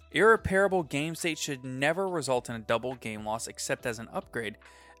 Irreparable game state should never result in a double game loss except as an upgrade.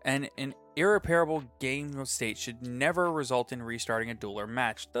 And an irreparable game state should never result in restarting a duel or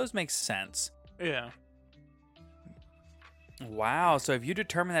match. Those make sense. Yeah. Wow, so if you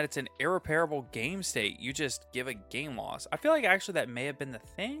determine that it's an irreparable game state, you just give a game loss. I feel like actually that may have been the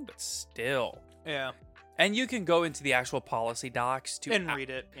thing, but still. Yeah. And you can go into the actual policy docs to And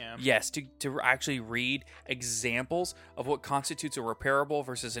read it, yeah. Yes, to actually read examples of what constitutes a repairable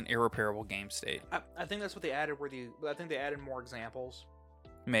versus an irreparable game state. I think that's what they added. I think they added more examples.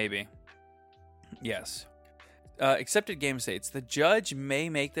 Maybe. Yes. Accepted game states. The judge may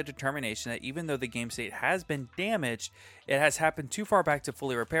make the determination that even though the game state has been damaged, it has happened too far back to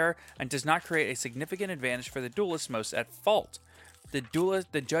fully repair and does not create a significant advantage for the duelist most at fault. The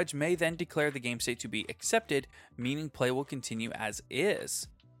judge may then declare the game state to be accepted, meaning play will continue as is.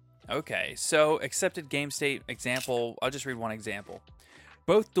 Okay, so accepted game state example, I'll just read one example.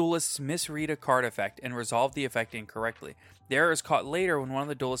 Both duelists misread a card effect and resolve the effect incorrectly. The error is caught later when one of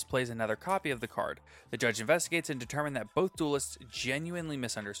the duelists plays another copy of the card. The judge investigates and determines that both duelists genuinely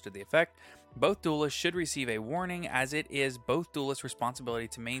misunderstood the effect. Both duelists should receive a warning, as it is both duelists' responsibility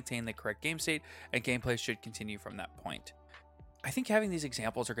to maintain the correct game state, and gameplay should continue from that point. I think having these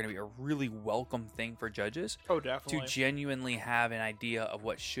examples are going to be a really welcome thing for judges. Oh, definitely. To genuinely have an idea of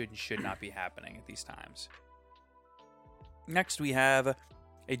what should and should not be happening at these times. Next, we have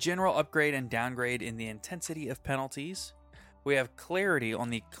a general upgrade and downgrade in the intensity of penalties. We have clarity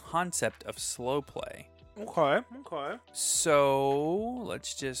on the concept of slow play. Okay. So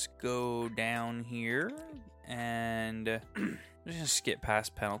let's just go down here and I'm just gonna skip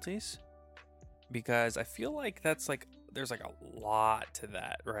past penalties because I feel like that's like there's like a lot to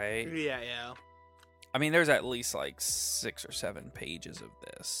that, right? Yeah. I mean, there's at least like 6 or 7 pages of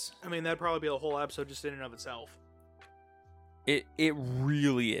this. I mean, that'd probably be a whole episode just in and of itself. It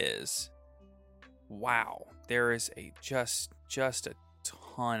really is. Wow, there is a just a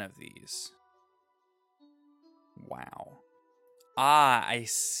ton of these. Wow. I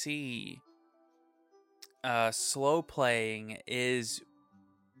see. Slow playing is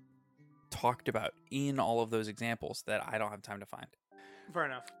talked about in all of those examples that I don't have time to find. Fair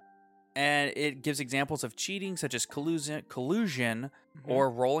enough. And it gives examples of cheating such as collusion or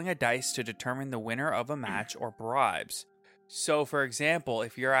rolling a dice to determine the winner of a match or bribes. So, for example,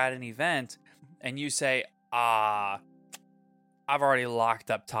 if you're at an event and you say, I've already locked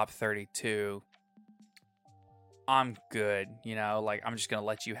up top 32, I'm good, I'm just going to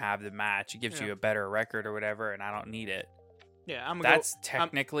let you have the match. It gives you a better record or whatever, and I don't need it. Yeah, That's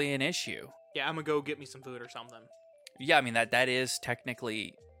technically an issue. Yeah, I'm going to go get me some food or something. Yeah, I mean, that is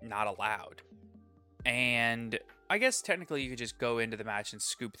technically not allowed. And I guess technically you could just go into the match and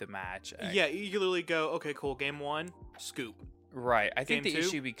scoop the match. Yeah, you literally go, okay, cool, game 1, scoop. Right. I think Game the 2,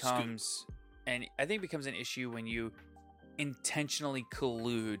 issue becomes, and I think it becomes an issue when you intentionally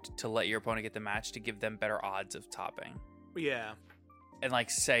collude to let your opponent get the match to give them better odds of topping. Yeah. And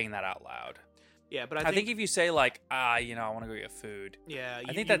saying that out loud. Yeah, but I think if you say I want to go get food. Yeah,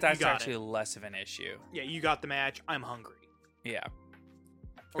 I think that's actually less of an issue. Yeah, you got the match. I'm hungry. Yeah.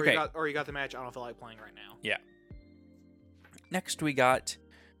 Or Okay. you got the match I don't feel like playing right now. Yeah. Next we got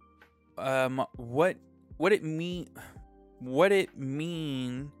what it means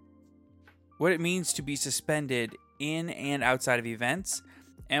to be suspended in and outside of events,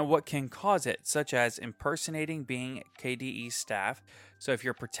 and what can cause it, such as impersonating being KDE staff. So if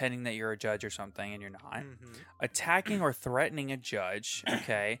you're pretending that you're a judge or something and you're not, attacking or threatening a judge,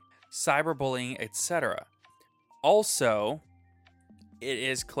 okay, cyberbullying, etc. Also, it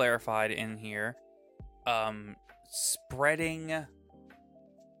is clarified in here, spreading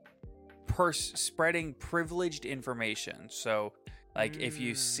privileged information. So like if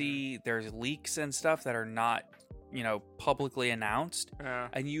you see there's leaks and stuff that are not, publicly announced,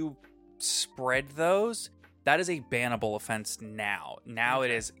 and you spread those, that is a bannable offense now. Now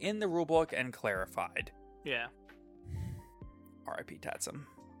it is in the rulebook and clarified. Yeah. R.I.P. Tatsum.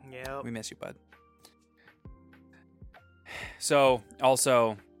 Yep. We miss you, bud. So,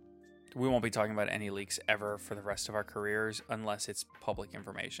 also, we won't be talking about any leaks ever for the rest of our careers unless it's public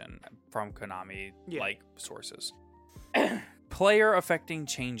information from Konami, sources. Player affecting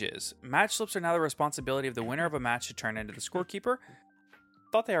changes. Match slips are now the responsibility of the winner of a match to turn into the scorekeeper.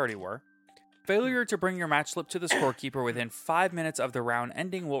 Thought they already were. Failure to bring your match slip to the scorekeeper within 5 minutes of the round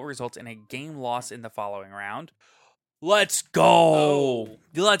ending will result in a game loss in the following round. Let's go! Oh.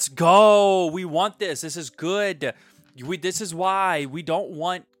 Let's go! We want this. This is good. This is why we don't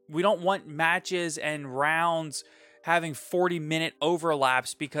want matches and rounds having 40-minute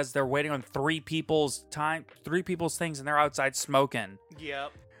overlaps because they're waiting on three people's things, and they're outside smoking.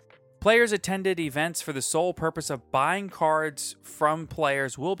 Yep. Players attended events for the sole purpose of buying cards from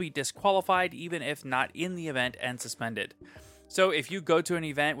players will be disqualified even if not in the event and suspended. So if you go to an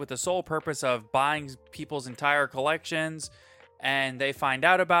event with the sole purpose of buying people's entire collections and they find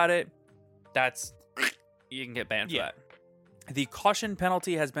out about it, you can get banned for that. The caution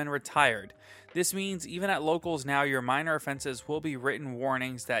penalty has been retired. This means even at locals now, your minor offenses will be written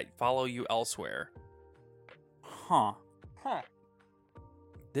warnings that follow you elsewhere. Huh.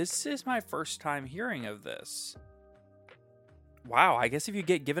 This is my first time hearing of this. Wow, I guess if you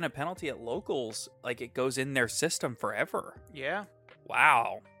get given a penalty at locals, it goes in their system forever. Yeah.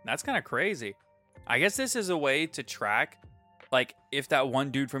 Wow, that's kind of crazy. I guess this is a way to track, if that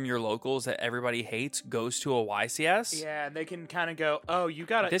one dude from your locals that everybody hates goes to a YCS. Yeah, they can kind of go, oh, you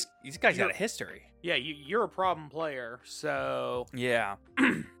got These guys got a history. Yeah, you're a problem player, so... Yeah.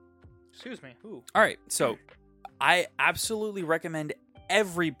 Excuse me. Ooh. All right, so I absolutely recommend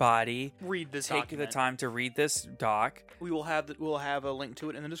everybody read this take document. the time to read this doc. We'll have a link to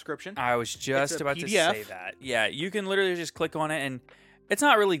it in the description. I was just about PDF. to say that. Yeah, you can literally just click on it, and it's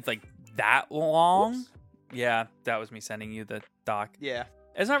not really that long. Whoops. Yeah, that was me sending you the doc. Yeah,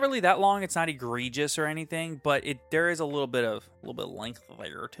 it's not really that long. It's not egregious or anything, but there is a little bit of length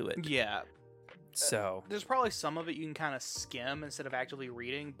there to it. Yeah. So there's probably some of it you can kind of skim instead of actively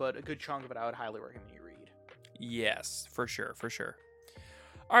reading, but a good chunk of it I would highly recommend you read. Yes, for sure.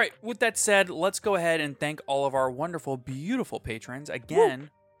 All right, with that said, let's go ahead and thank all of our wonderful, beautiful patrons. Again,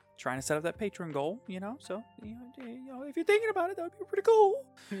 trying to set up that patron goal, so, if you're thinking about it, that would be pretty cool.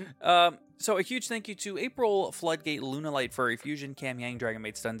 So a huge thank you to April, Floodgate, Lunalight, Furry Fusion, Cam Yang, Dragon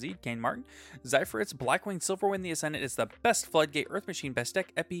Maid, Stunzeed, Kane Martin, Zypheritz, Blackwing, Silverwind, The Ascendant is the best Floodgate, Earth Machine, Best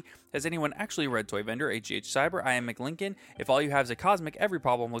Deck, Epi, Has Anyone Actually Read Toy Vendor, HGH Cyber, I Am McLincoln, If All You Have is a Cosmic, Every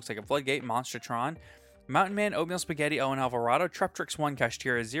Problem Looks Like a Floodgate, Monstertron, Mountain Man, Oatmeal Spaghetti, Owen Alvarado, Treptrix 1,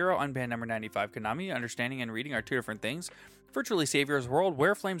 Kashtira 0, Unbanned Number 95, Konami. Understanding and reading are two different things. Virtually Savior's World,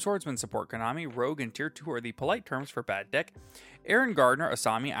 Where Flame Swordsman support Konami, Rogue and Tier 2 are the polite terms for bad deck. Aaron Gardner,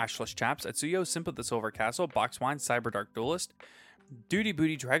 Asami, Ashless Chaps, Atsuyo, Simpa the Silver Castle, Boxwine, Cyber Dark Duelist, Duty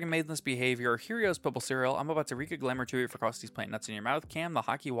Booty, Dragon Maidenless Behavior, Helios Purple Cereal, I'm about to Rika Glamour 2 for Costy's Plant Nuts in Your Mouth, Cam, the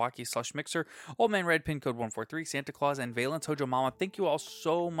Hockey Walkie Slush Mixer, Old Man Red, Pin Code 143, Santa Claus, and Valence Hojo Mama. Thank you all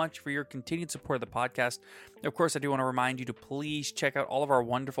so much for your continued support of the podcast. Of course, I do want to remind you to please check out all of our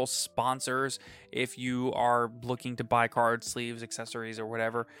wonderful sponsors if you are looking to buy cards, sleeves, accessories, or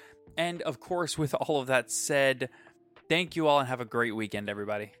whatever. And of course, with all of that said, thank you all and have a great weekend,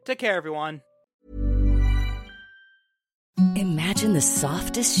 everybody. Take care, everyone. Imagine the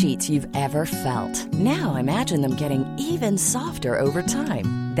softest sheets you've ever felt. Now imagine them getting even softer over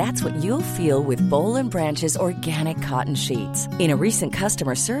time. That's what you'll feel with Boll & Branch's organic cotton sheets. In a recent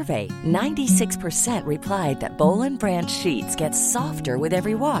customer survey, 96% replied that Boll & Branch sheets get softer with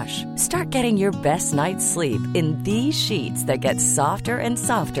every wash. Start getting your best night's sleep in these sheets that get softer and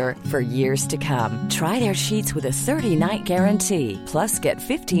softer for years to come. Try their sheets with a 30-night guarantee. Plus, get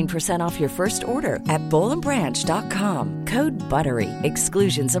 15% off your first order at bollandbranch.com. Code BUTTERY.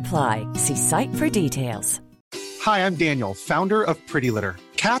 Exclusions apply. See site for details. Hi, I'm Daniel, founder of Pretty Litter.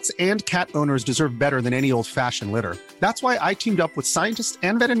 Cats and cat owners deserve better than any old-fashioned litter. That's why I teamed up with scientists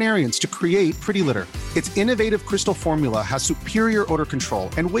and veterinarians to create Pretty Litter. Its innovative crystal formula has superior odor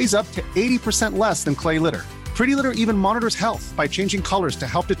control and weighs up to 80% less than clay litter. Pretty Litter even monitors health by changing colors to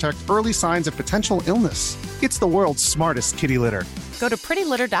help detect early signs of potential illness. It's the world's smartest kitty litter. Go to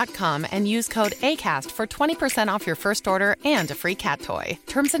prettylitter.com and use code ACAST for 20% off your first order and a free cat toy.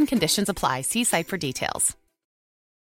 Terms and conditions apply. See site for details.